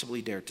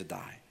possibly dare to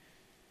die.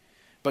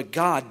 But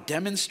God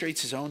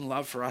demonstrates his own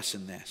love for us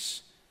in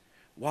this.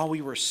 While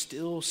we were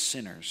still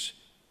sinners,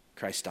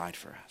 Christ died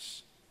for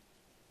us.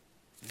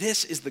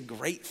 This is the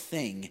great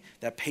thing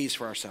that pays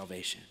for our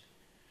salvation.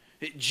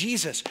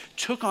 Jesus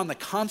took on the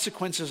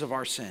consequences of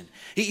our sin.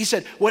 He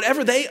said,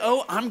 whatever they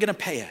owe, I'm going to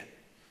pay it.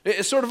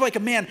 It's sort of like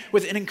a man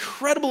with an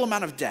incredible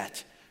amount of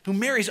debt who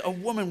marries a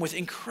woman with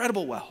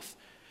incredible wealth.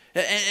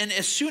 And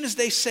as soon as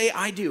they say,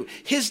 I do,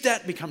 his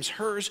debt becomes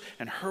hers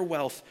and her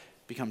wealth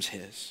becomes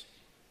his.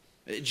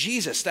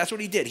 Jesus, that's what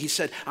he did. He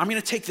said, I'm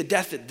going to take the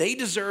death that they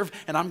deserve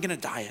and I'm going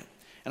to die it.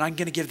 And I'm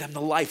going to give them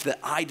the life that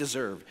I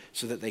deserve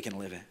so that they can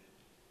live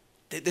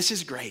it. This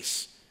is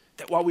grace,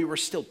 that while we were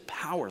still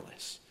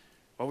powerless,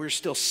 while we were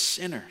still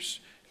sinners,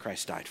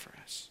 Christ died for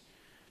us.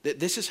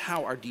 This is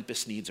how our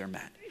deepest needs are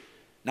met.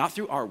 Not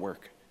through our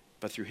work,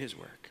 but through his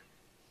work.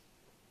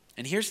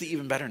 And here's the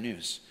even better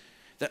news,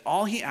 that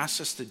all he asks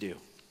us to do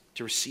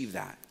to receive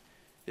that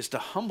is to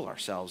humble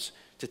ourselves,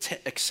 to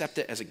accept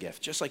it as a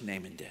gift, just like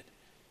Naaman did.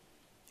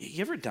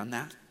 You ever done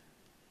that?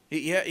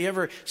 You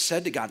ever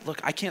said to God,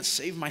 look, I can't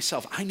save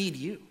myself. I need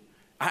you.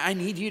 I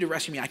need you to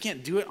rescue me. I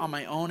can't do it on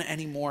my own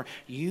anymore.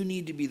 You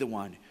need to be the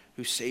one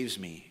who saves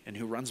me and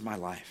who runs my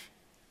life.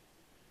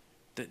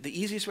 The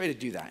easiest way to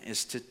do that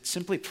is to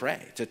simply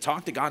pray, to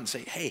talk to God and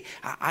say, hey,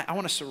 I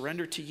want to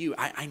surrender to you.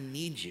 I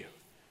need you.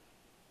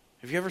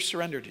 Have you ever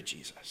surrendered to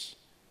Jesus?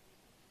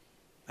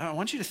 I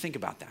want you to think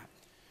about that,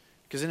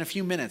 because in a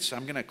few minutes,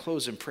 I'm going to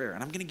close in prayer,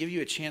 and I'm going to give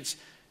you a chance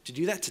to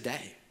do that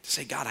today, to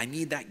say, God, I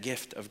need that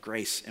gift of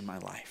grace in my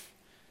life.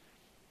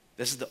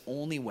 This is the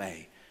only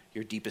way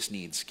your deepest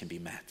needs can be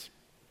met.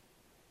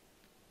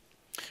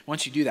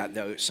 Once you do that,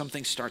 though,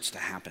 something starts to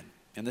happen.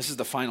 And this is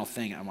the final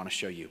thing I want to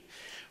show you.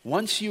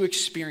 Once you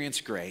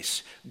experience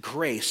grace,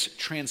 grace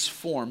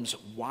transforms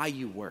why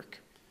you work.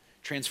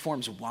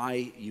 Transforms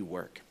why you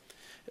work.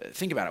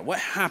 Think about it. What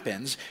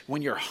happens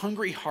when your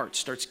hungry heart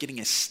starts getting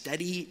a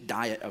steady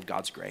diet of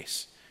God's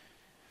grace?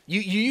 You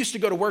used to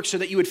go to work so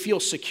that you would feel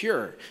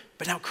secure,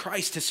 but now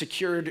Christ has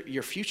secured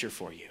your future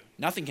for you.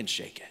 Nothing can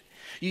shake it.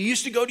 You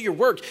used to go to your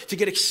work to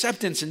get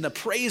acceptance and the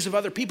praise of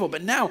other people,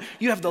 but now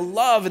you have the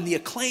love and the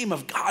acclaim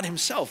of God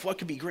himself. What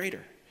could be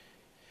greater?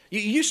 You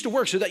used to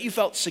work so that you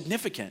felt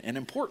significant and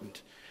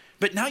important,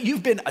 but now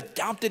you've been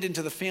adopted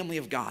into the family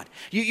of God.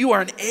 You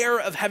are an heir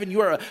of heaven.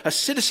 You are a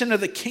citizen of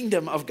the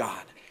kingdom of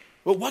God.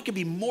 Well, what could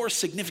be more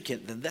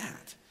significant than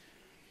that?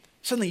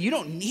 Suddenly, you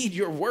don't need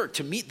your work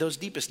to meet those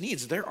deepest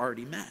needs. They're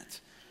already met.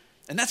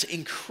 And that's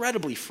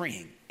incredibly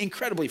freeing,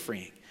 incredibly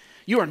freeing.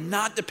 You are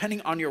not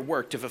depending on your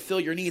work to fulfill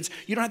your needs.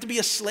 You don't have to be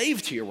a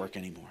slave to your work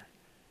anymore.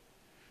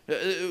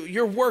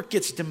 Your work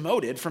gets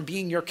demoted from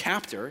being your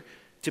captor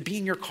to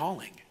being your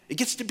calling. It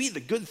gets to be the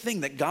good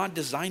thing that God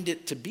designed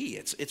it to be.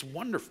 It's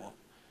wonderful.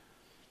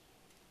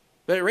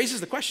 But it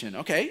raises the question,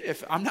 okay,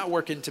 if I'm not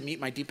working to meet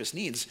my deepest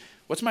needs,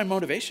 what's my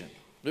motivation?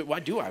 Why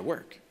do I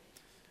work?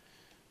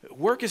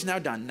 Work is now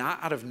done not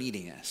out of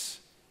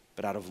neediness,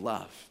 but out of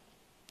love.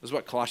 This is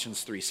what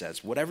Colossians 3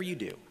 says. Whatever you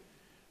do,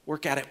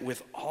 work at it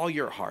with all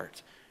your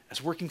heart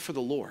as working for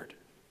the Lord,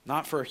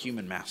 not for a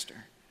human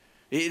master.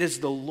 It is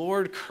the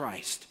Lord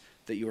Christ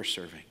that you are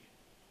serving.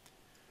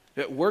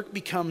 That work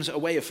becomes a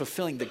way of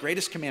fulfilling the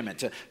greatest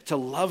commandment, to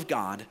love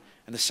God,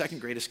 and the second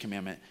greatest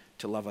commandment,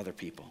 to love other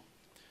people.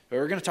 But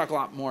we're going to talk a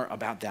lot more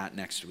about that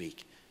next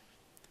week.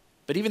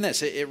 But even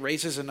this, it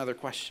raises another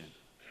question.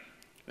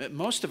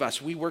 Most of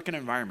us, we work in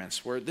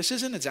environments where this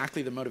isn't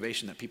exactly the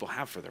motivation that people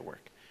have for their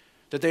work,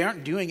 that they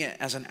aren't doing it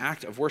as an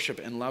act of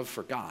worship and love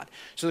for God.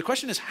 So the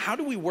question is, how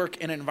do we work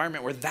in an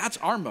environment where that's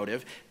our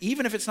motive,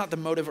 even if it's not the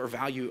motive or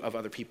value of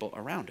other people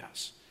around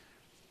us?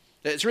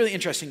 It's really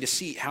interesting to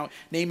see how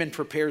Naaman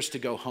prepares to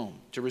go home,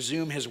 to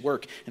resume his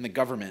work in the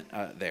government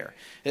there.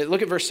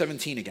 Look at verse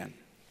 17 again.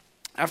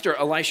 After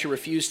Elisha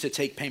refused to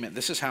take payment,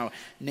 this is how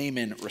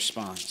Naaman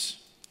responds.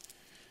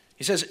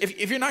 He says,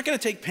 if you're not going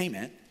to take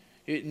payment,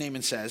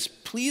 Naaman says,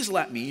 please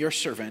let me, your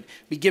servant,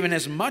 be given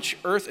as much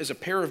earth as a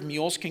pair of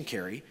mules can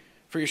carry,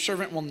 for your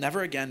servant will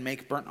never again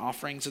make burnt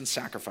offerings and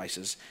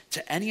sacrifices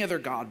to any other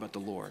god but the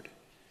Lord.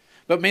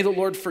 But may the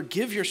Lord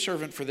forgive your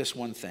servant for this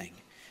one thing.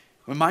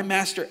 When my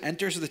master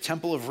enters the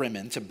temple of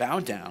Rimmon to bow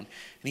down, and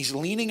he's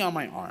leaning on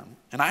my arm,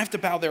 and I have to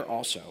bow there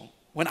also,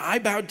 when I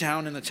bow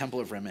down in the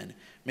temple of Rimmon,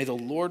 may the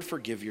Lord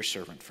forgive your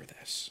servant for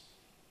this.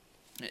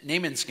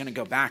 Naaman's going to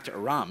go back to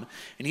Aram,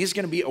 and he's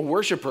going to be a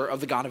worshiper of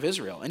the God of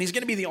Israel. And he's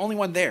going to be the only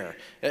one there,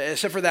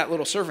 except for that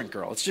little servant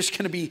girl. It's just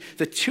going to be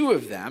the two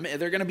of them.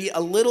 They're going to be a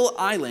little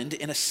island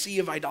in a sea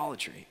of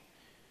idolatry.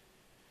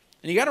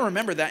 And you got to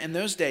remember that in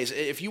those days,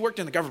 if you worked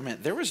in the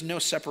government, there was no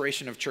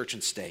separation of church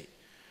and state.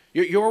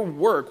 Your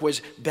work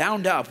was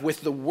bound up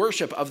with the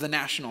worship of the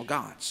national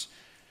gods.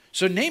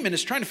 So Naaman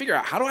is trying to figure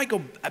out, how do I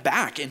go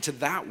back into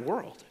that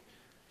world?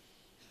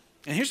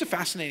 And here's the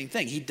fascinating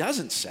thing. He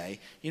doesn't say,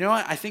 you know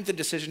what, I think the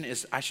decision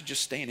is I should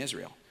just stay in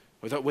Israel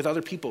with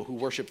other people who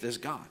worship this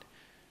God.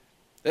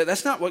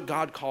 That's not what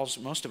God calls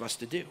most of us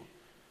to do.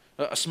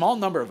 A small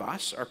number of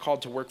us are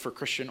called to work for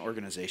Christian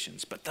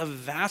organizations, but the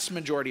vast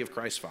majority of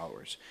Christ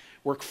followers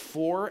work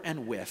for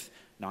and with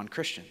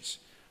non-Christians.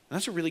 And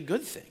that's a really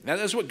good thing.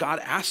 That's what God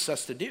asks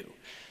us to do.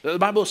 The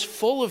Bible is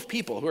full of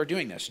people who are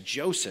doing this.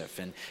 Joseph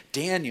and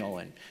Daniel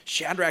and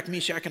Shadrach,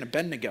 Meshach, and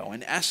Abednego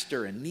and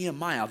Esther and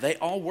Nehemiah, they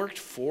all worked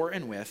for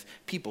and with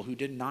people who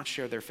did not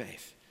share their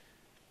faith.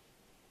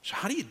 So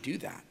how do you do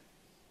that?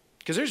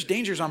 Because there's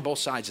dangers on both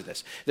sides of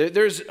this.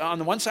 There's, on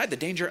the one side, the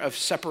danger of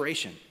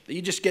separation. That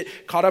you just get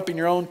caught up in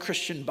your own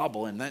Christian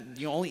bubble and that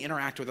you only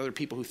interact with other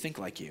people who think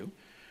like you.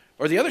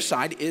 Or the other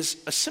side is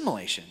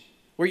assimilation,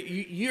 where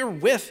you're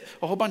with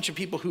a whole bunch of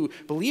people who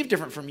believe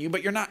different from you,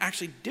 but you're not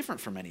actually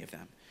different from any of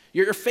them.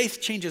 Your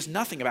faith changes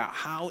nothing about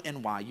how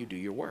and why you do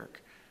your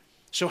work.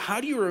 So how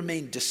do you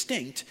remain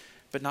distinct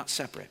but not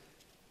separate?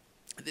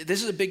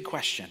 This is a big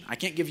question. I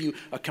can't give you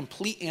a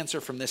complete answer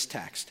from this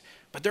text,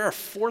 but there are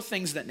 4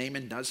 things that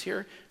Naaman does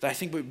here that I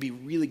think would be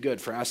really good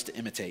for us to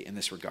imitate in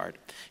this regard.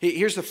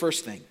 Here's the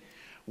first thing.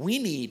 we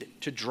need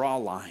to draw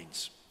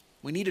lines.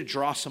 We need to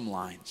draw some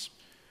lines.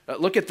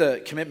 Look at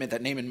the commitment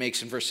that Naaman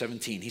makes in verse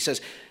 17. He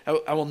says,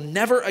 I will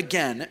never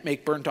again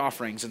make burnt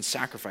offerings and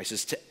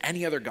sacrifices to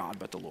any other god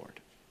but the Lord.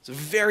 It's a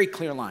very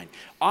clear line.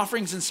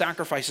 Offerings and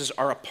sacrifices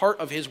are a part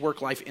of his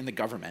work life in the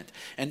government.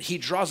 And he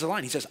draws the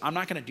line. He says, I'm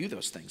not going to do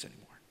those things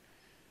anymore.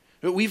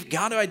 But we've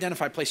got to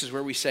identify places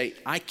where we say,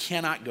 I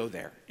cannot go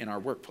there in our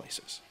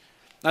workplaces.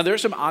 Now, there are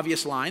some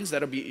obvious lines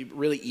that'll be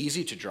really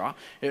easy to draw.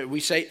 We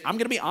say, I'm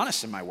going to be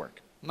honest in my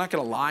work. I'm not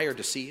going to lie or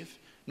deceive.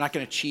 I'm not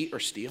going to cheat or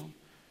steal.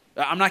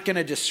 I'm not going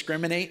to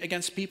discriminate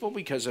against people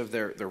because of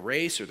their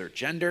race or their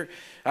gender.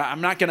 I'm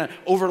not going to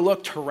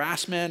overlook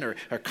harassment or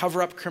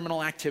cover up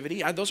criminal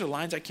activity. Those are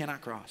lines I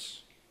cannot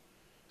cross.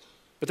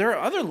 But there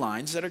are other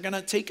lines that are going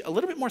to take a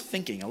little bit more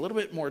thinking, a little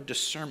bit more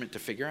discernment to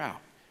figure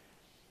out.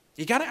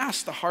 You got to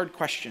ask the hard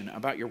question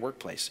about your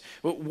workplace.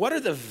 What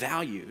are the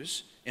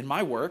values in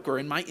my work or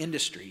in my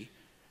industry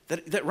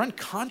that run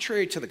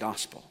contrary to the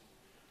gospel?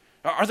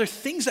 Are there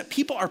things that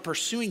people are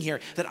pursuing here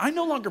that I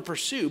no longer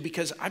pursue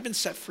because I've been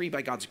set free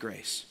by God's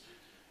grace?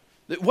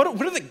 What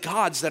are the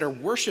gods that are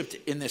worshiped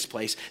in this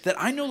place that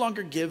I no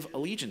longer give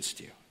allegiance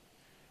to?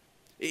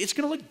 It's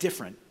going to look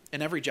different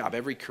in every job,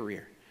 every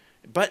career.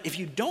 But if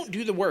you don't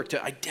do the work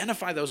to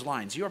identify those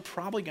lines, you are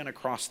probably going to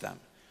cross them.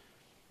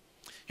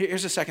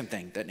 Here's the second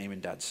thing that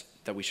Naaman does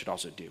that we should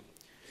also do.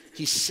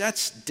 He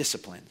sets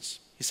disciplines.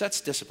 He sets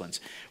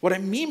disciplines. What I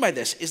mean by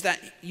this is that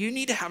you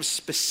need to have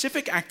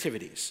specific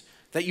activities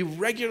that you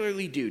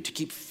regularly do to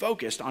keep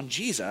focused on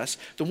Jesus,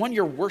 the one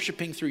you're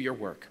worshiping through your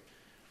work.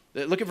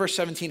 Look at verse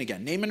 17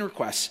 again. Naaman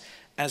requests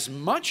as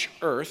much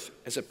earth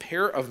as a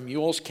pair of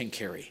mules can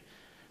carry.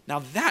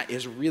 Now that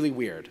is really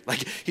weird.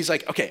 He's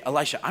like, okay,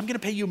 Elisha, I'm going to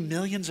pay you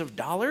millions of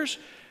dollars.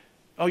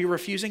 Oh, you're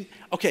refusing?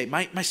 Okay,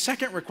 my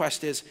second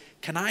request is,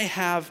 can I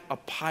have a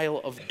pile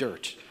of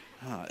dirt?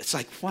 It's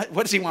like, what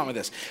does he want with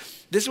this?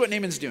 This is what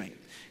Naaman's doing.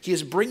 He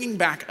is bringing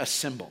back a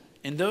symbol.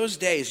 In those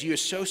days, you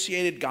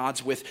associated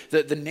gods with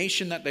the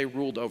nation that they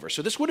ruled over.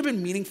 So this would have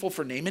been meaningful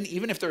for Naaman,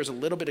 even if there was a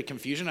little bit of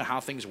confusion of how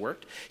things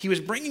worked. He was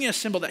bringing a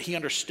symbol that he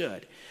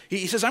understood.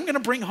 He says, I'm going to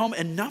bring home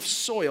enough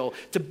soil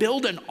to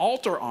build an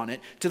altar on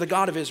it to the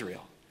God of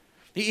Israel.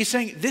 He's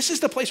saying, this is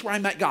the place where I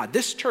met God.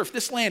 This turf,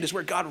 this land is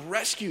where God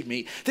rescued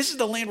me. This is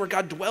the land where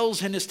God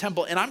dwells in his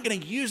temple, and I'm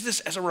going to use this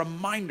as a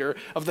reminder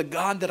of the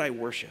God that I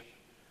worship.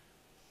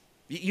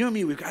 You and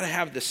me, we've got to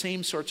have the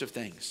same sorts of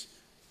things.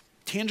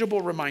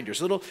 Tangible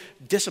reminders, little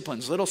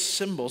disciplines, little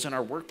symbols in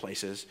our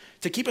workplaces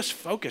to keep us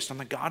focused on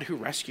the God who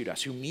rescued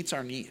us, who meets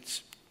our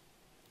needs.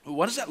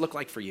 What does that look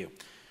like for you?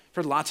 I've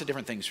heard lots of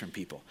different things from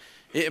people.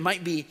 It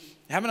might be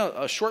having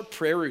a short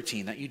prayer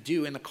routine that you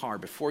do in the car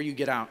before you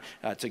get out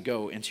to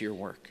go into your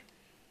work.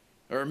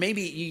 Or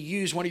maybe you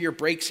use one of your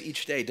breaks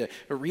each day to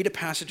read a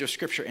passage of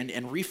scripture and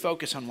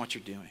refocus on what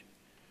you're doing.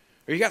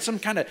 Or you got some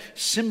kind of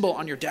symbol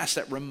on your desk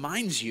that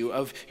reminds you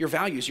of your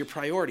values, your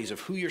priorities, of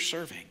who you're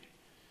serving.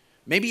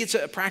 Maybe it's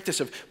a practice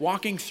of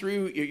walking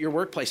through your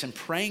workplace and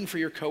praying for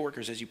your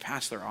coworkers as you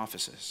pass their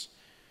offices.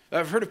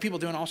 I've heard of people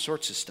doing all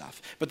sorts of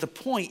stuff. But the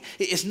point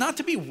is not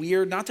to be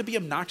weird, not to be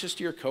obnoxious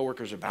to your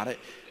coworkers about it,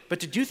 but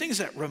to do things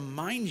that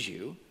remind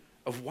you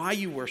of why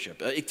you worship,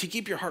 to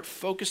keep your heart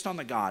focused on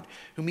the God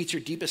who meets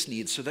your deepest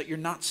needs so that you're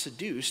not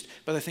seduced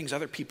by the things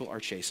other people are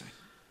chasing.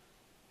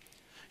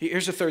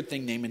 Here's the third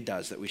thing Naaman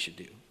does that we should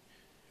do.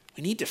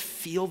 We need to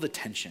feel the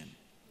tension.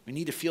 We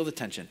need to feel the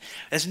tension.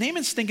 As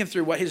Naaman's thinking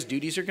through what his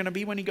duties are going to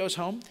be when he goes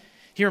home,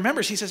 he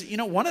remembers, he says,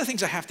 one of the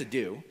things I have to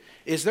do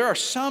is there are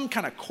some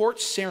kind of court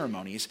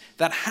ceremonies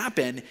that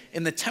happen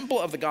in the temple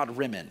of the god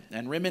Rimmon.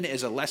 And Rimmon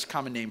is a less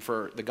common name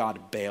for the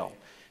god Baal.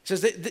 He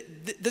says,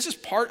 this is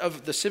part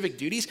of the civic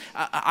duties.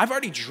 I've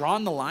already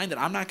drawn the line that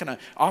I'm not going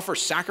to offer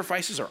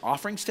sacrifices or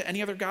offerings to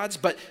any other gods,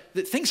 but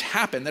things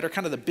happen that are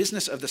kind of the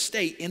business of the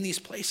state in these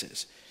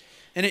places.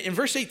 And in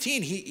verse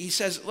 18, he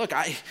says, look,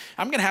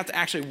 I'm going to have to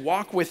actually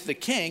walk with the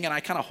king, and I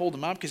kind of hold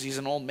him up because he's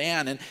an old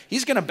man, and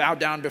he's going to bow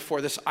down before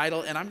this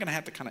idol, and I'm going to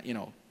have to kind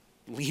of,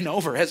 lean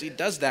over as he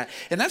does that.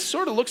 And that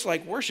sort of looks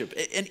like worship.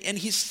 And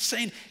he's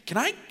saying, can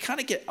I kind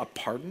of get a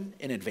pardon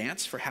in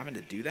advance for having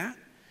to do that?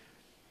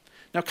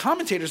 Now,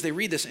 commentators, they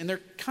read this, and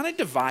they're kind of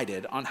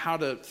divided on how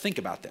to think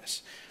about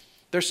this.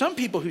 There's some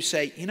people who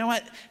say, you know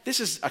what, this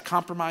is a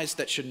compromise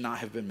that should not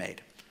have been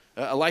made.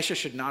 Elisha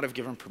should not have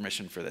given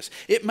permission for this.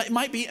 It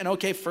might be an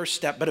okay first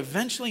step, but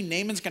eventually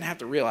Naaman's going to have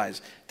to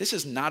realize this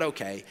is not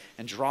okay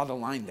and draw the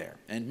line there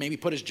and maybe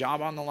put his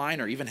job on the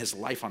line or even his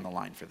life on the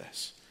line for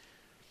this.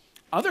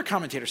 Other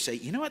commentators say,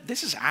 you know what,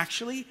 this is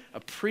actually a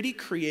pretty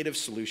creative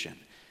solution.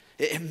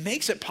 It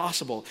makes it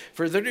possible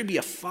for there to be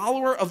a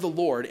follower of the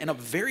Lord in a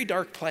very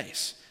dark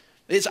place.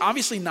 It's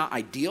obviously not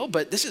ideal,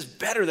 but this is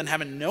better than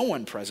having no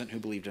one present who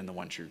believed in the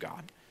one true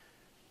God.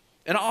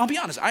 And I'll be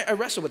honest, I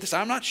wrestle with this.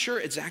 I'm not sure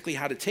exactly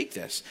how to take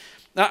this.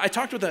 I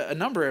talked with a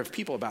number of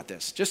people about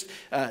this. Just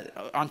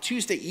on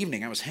Tuesday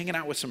evening, I was hanging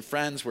out with some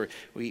friends where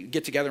we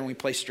get together and we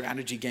play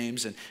strategy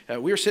games.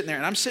 And we were sitting there,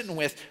 and I'm sitting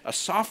with a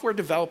software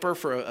developer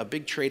for a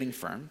big trading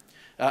firm,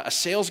 a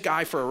sales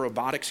guy for a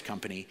robotics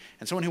company,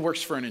 and someone who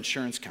works for an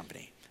insurance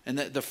company. And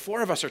the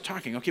four of us are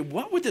talking, okay,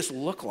 what would this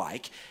look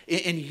like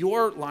in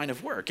your line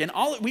of work? And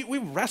we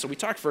wrestled. We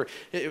talked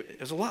it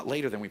was a lot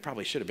later than we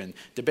probably should have been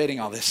debating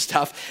all this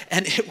stuff.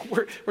 And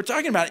we're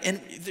talking about it,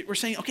 and we're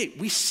saying, okay,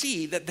 we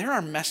see that there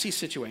are messy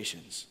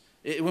situations.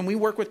 When we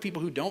work with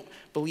people who don't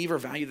believe or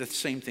value the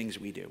same things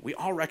we do, we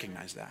all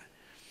recognize that.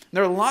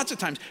 There are lots of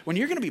times when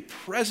you're going to be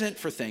present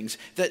for things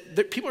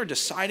that people are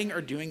deciding or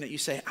doing that you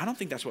say, I don't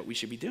think that's what we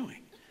should be doing.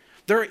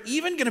 There are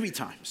even going to be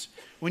times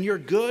when your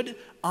good,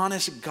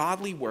 honest,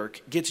 godly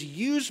work gets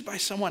used by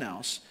someone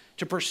else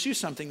to pursue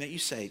something that you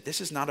say, this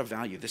is not of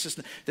value, this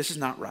is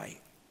not right.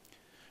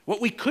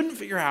 What we couldn't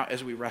figure out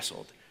as we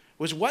wrestled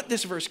was what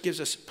this verse gives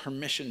us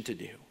permission to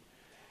do.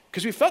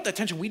 Because we felt that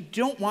tension. We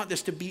don't want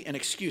this to be an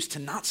excuse to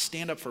not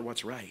stand up for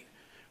what's right,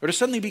 or to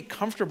suddenly be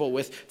comfortable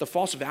with the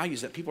false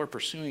values that people are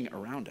pursuing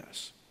around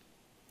us.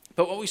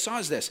 But what we saw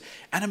is this: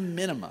 at a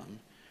minimum,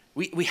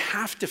 we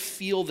have to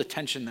feel the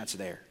tension that's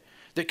there,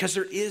 because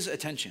there is a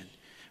tension.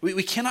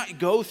 We cannot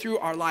go through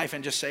our life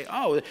and just say,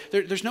 oh,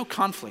 there's no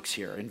conflicts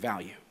here in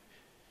value.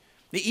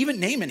 Even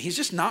Naaman, he's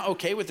just not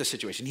okay with the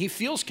situation. He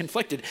feels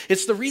conflicted.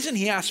 It's the reason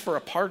he asks for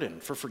a pardon,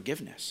 for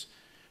forgiveness.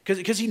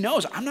 Because he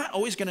knows, I'm not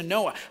always going to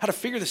know how to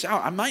figure this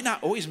out. I might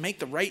not always make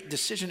the right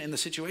decision in the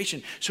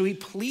situation. So he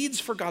pleads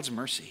for God's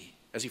mercy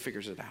as he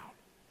figures it out.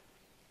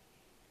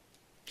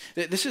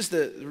 This is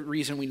the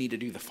reason we need to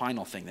do the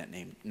final thing that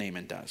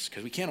Naaman does,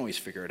 because we can't always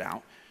figure it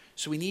out.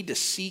 So we need to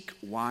seek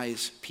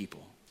wise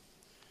people.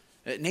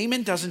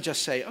 Naaman doesn't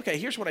just say, okay,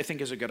 here's what I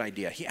think is a good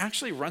idea. He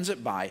actually runs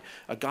it by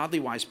a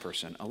godly, wise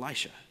person,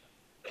 Elisha.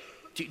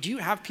 Do you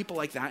have people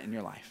like that in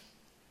your life?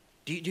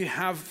 Do you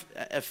have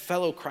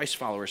fellow Christ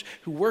followers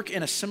who work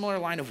in a similar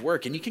line of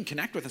work and you can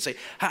connect with and say,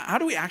 how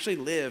do we actually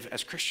live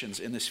as Christians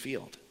in this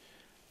field?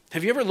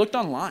 Have you ever looked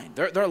online?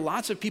 There are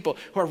lots of people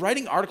who are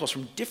writing articles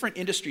from different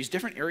industries,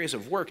 different areas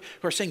of work,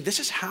 who are saying this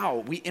is how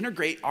we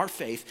integrate our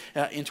faith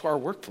into our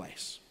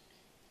workplace.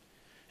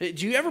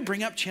 Do you ever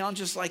bring up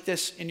challenges like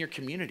this in your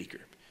community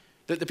group?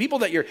 The people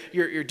that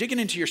you're digging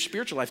into your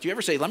spiritual life, do you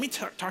ever say, let me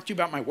talk to you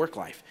about my work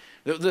life?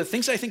 The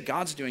things I think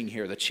God's doing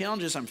here, the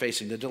challenges I'm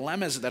facing, the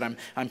dilemmas that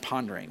I'm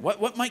pondering.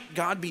 What might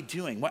God be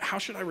doing? How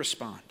should I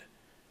respond?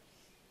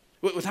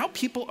 Without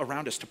people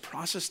around us to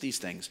process these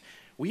things,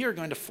 we are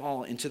going to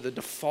fall into the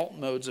default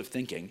modes of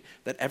thinking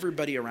that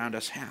everybody around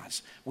us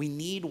has. We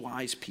need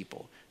wise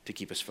people to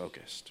keep us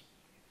focused.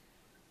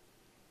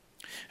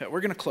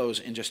 We're going to close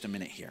in just a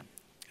minute here.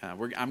 I'm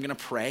going to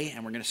pray,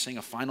 and we're going to sing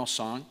a final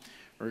song.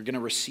 We're going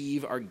to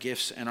receive our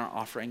gifts and our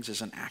offerings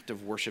as an act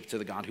of worship to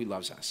the God who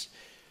loves us.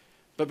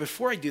 But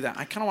before I do that,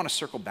 I kind of want to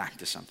circle back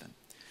to something.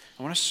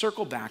 I want to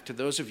circle back to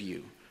those of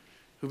you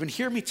who've been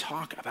hearing me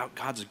talk about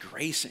God's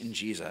grace in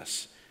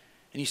Jesus.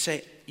 And you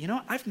say, you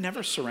know, I've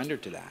never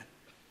surrendered to that.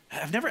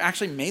 I've never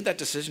actually made that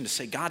decision to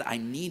say, God, I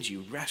need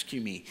you.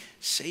 Rescue me.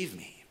 Save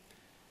me.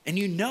 And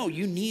you know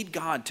you need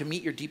God to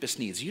meet your deepest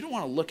needs. You don't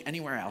want to look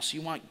anywhere else.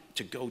 You want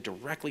to go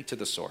directly to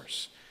the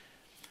source.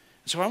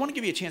 So I want to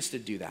give you a chance to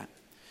do that.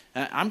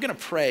 I'm going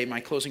to pray. My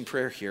closing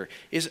prayer here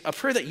is a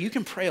prayer that you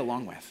can pray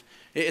along with.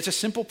 It's a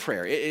simple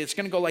prayer. It's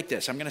going to go like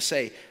this. I'm going to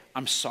say,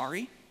 I'm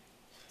sorry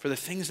for the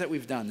things that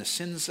we've done, the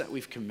sins that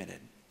we've committed.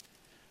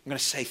 I'm going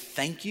to say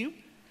thank you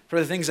for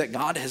the things that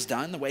God has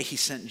done, the way he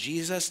sent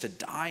Jesus to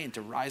die and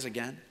to rise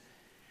again.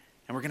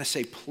 And we're going to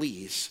say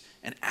please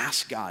and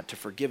ask God to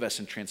forgive us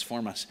and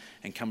transform us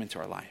and come into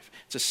our life.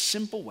 It's a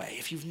simple way.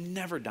 If you've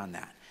never done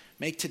that,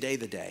 make today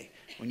the day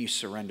when you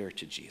surrender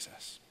to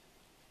Jesus.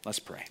 Let's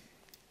pray.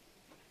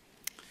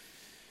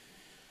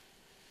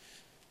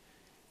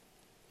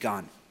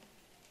 God,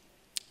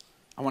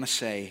 I want to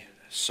say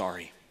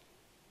sorry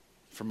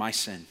for my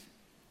sin.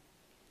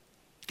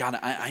 God,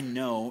 I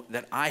know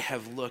that I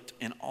have looked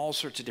in all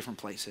sorts of different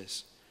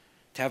places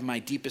to have my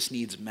deepest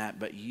needs met,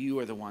 but you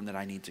are the one that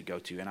I need to go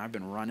to, and I've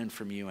been running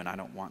from you, and I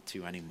don't want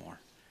to anymore.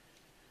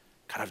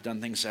 God, I've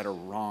done things that are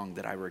wrong,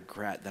 that I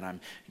regret, that I'm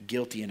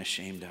guilty and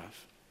ashamed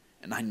of,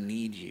 and I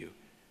need you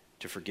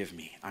to forgive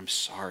me. I'm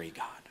sorry,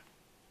 God.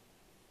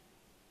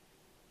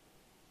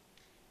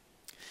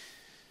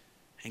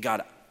 And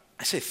God,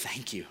 I say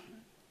thank you.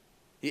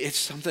 It's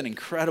something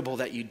incredible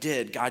that you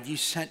did. God, you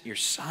sent your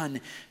son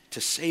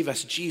to save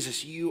us.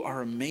 Jesus, you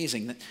are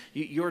amazing.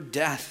 Your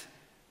death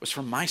was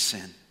for my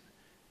sin.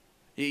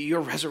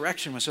 Your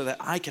resurrection was so that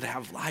I could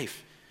have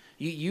life.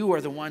 You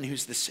are the one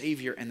who's the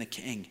Savior and the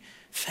King.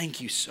 Thank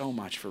you so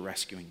much for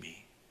rescuing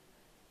me.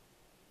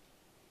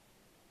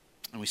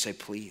 And we say,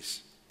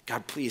 please,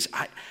 God, please,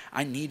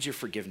 I need your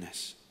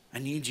forgiveness. I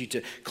need you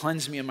to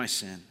cleanse me of my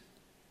sin.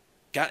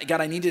 God,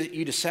 I need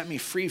you to set me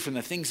free from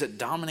the things that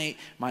dominate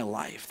my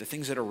life, the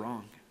things that are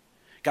wrong.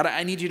 God,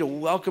 I need you to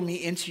welcome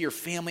me into your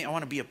family. I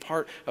want to be a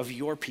part of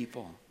your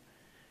people.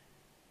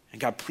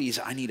 And God, please,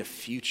 I need a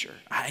future.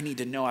 I need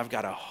to know I've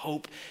got a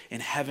hope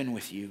in heaven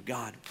with you.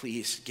 God,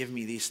 please give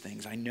me these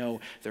things. I know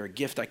they're a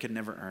gift I could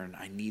never earn.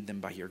 I need them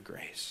by your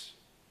grace.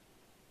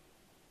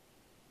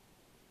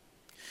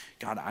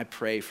 God, I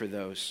pray for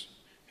those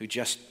who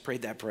just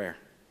prayed that prayer,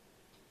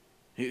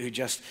 who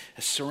just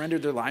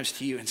surrendered their lives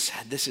to you and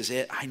said, this is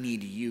it. I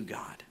need you,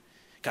 God.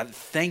 God,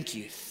 thank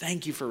you.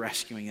 Thank you for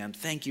rescuing them.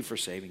 Thank you for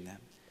saving them.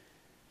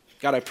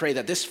 God, I pray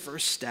that this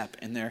first step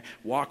in their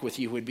walk with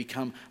you would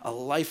become a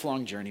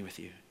lifelong journey with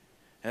you.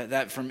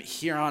 That from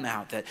here on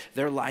out, that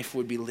their life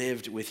would be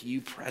lived with you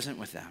present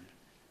with them.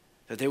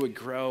 That they would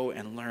grow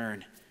and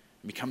learn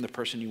and become the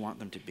person you want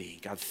them to be.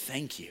 God,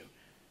 thank you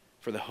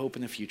for the hope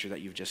and the future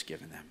that you've just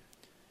given them.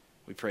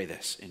 We pray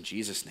this in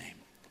Jesus' name.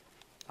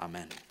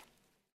 Amen.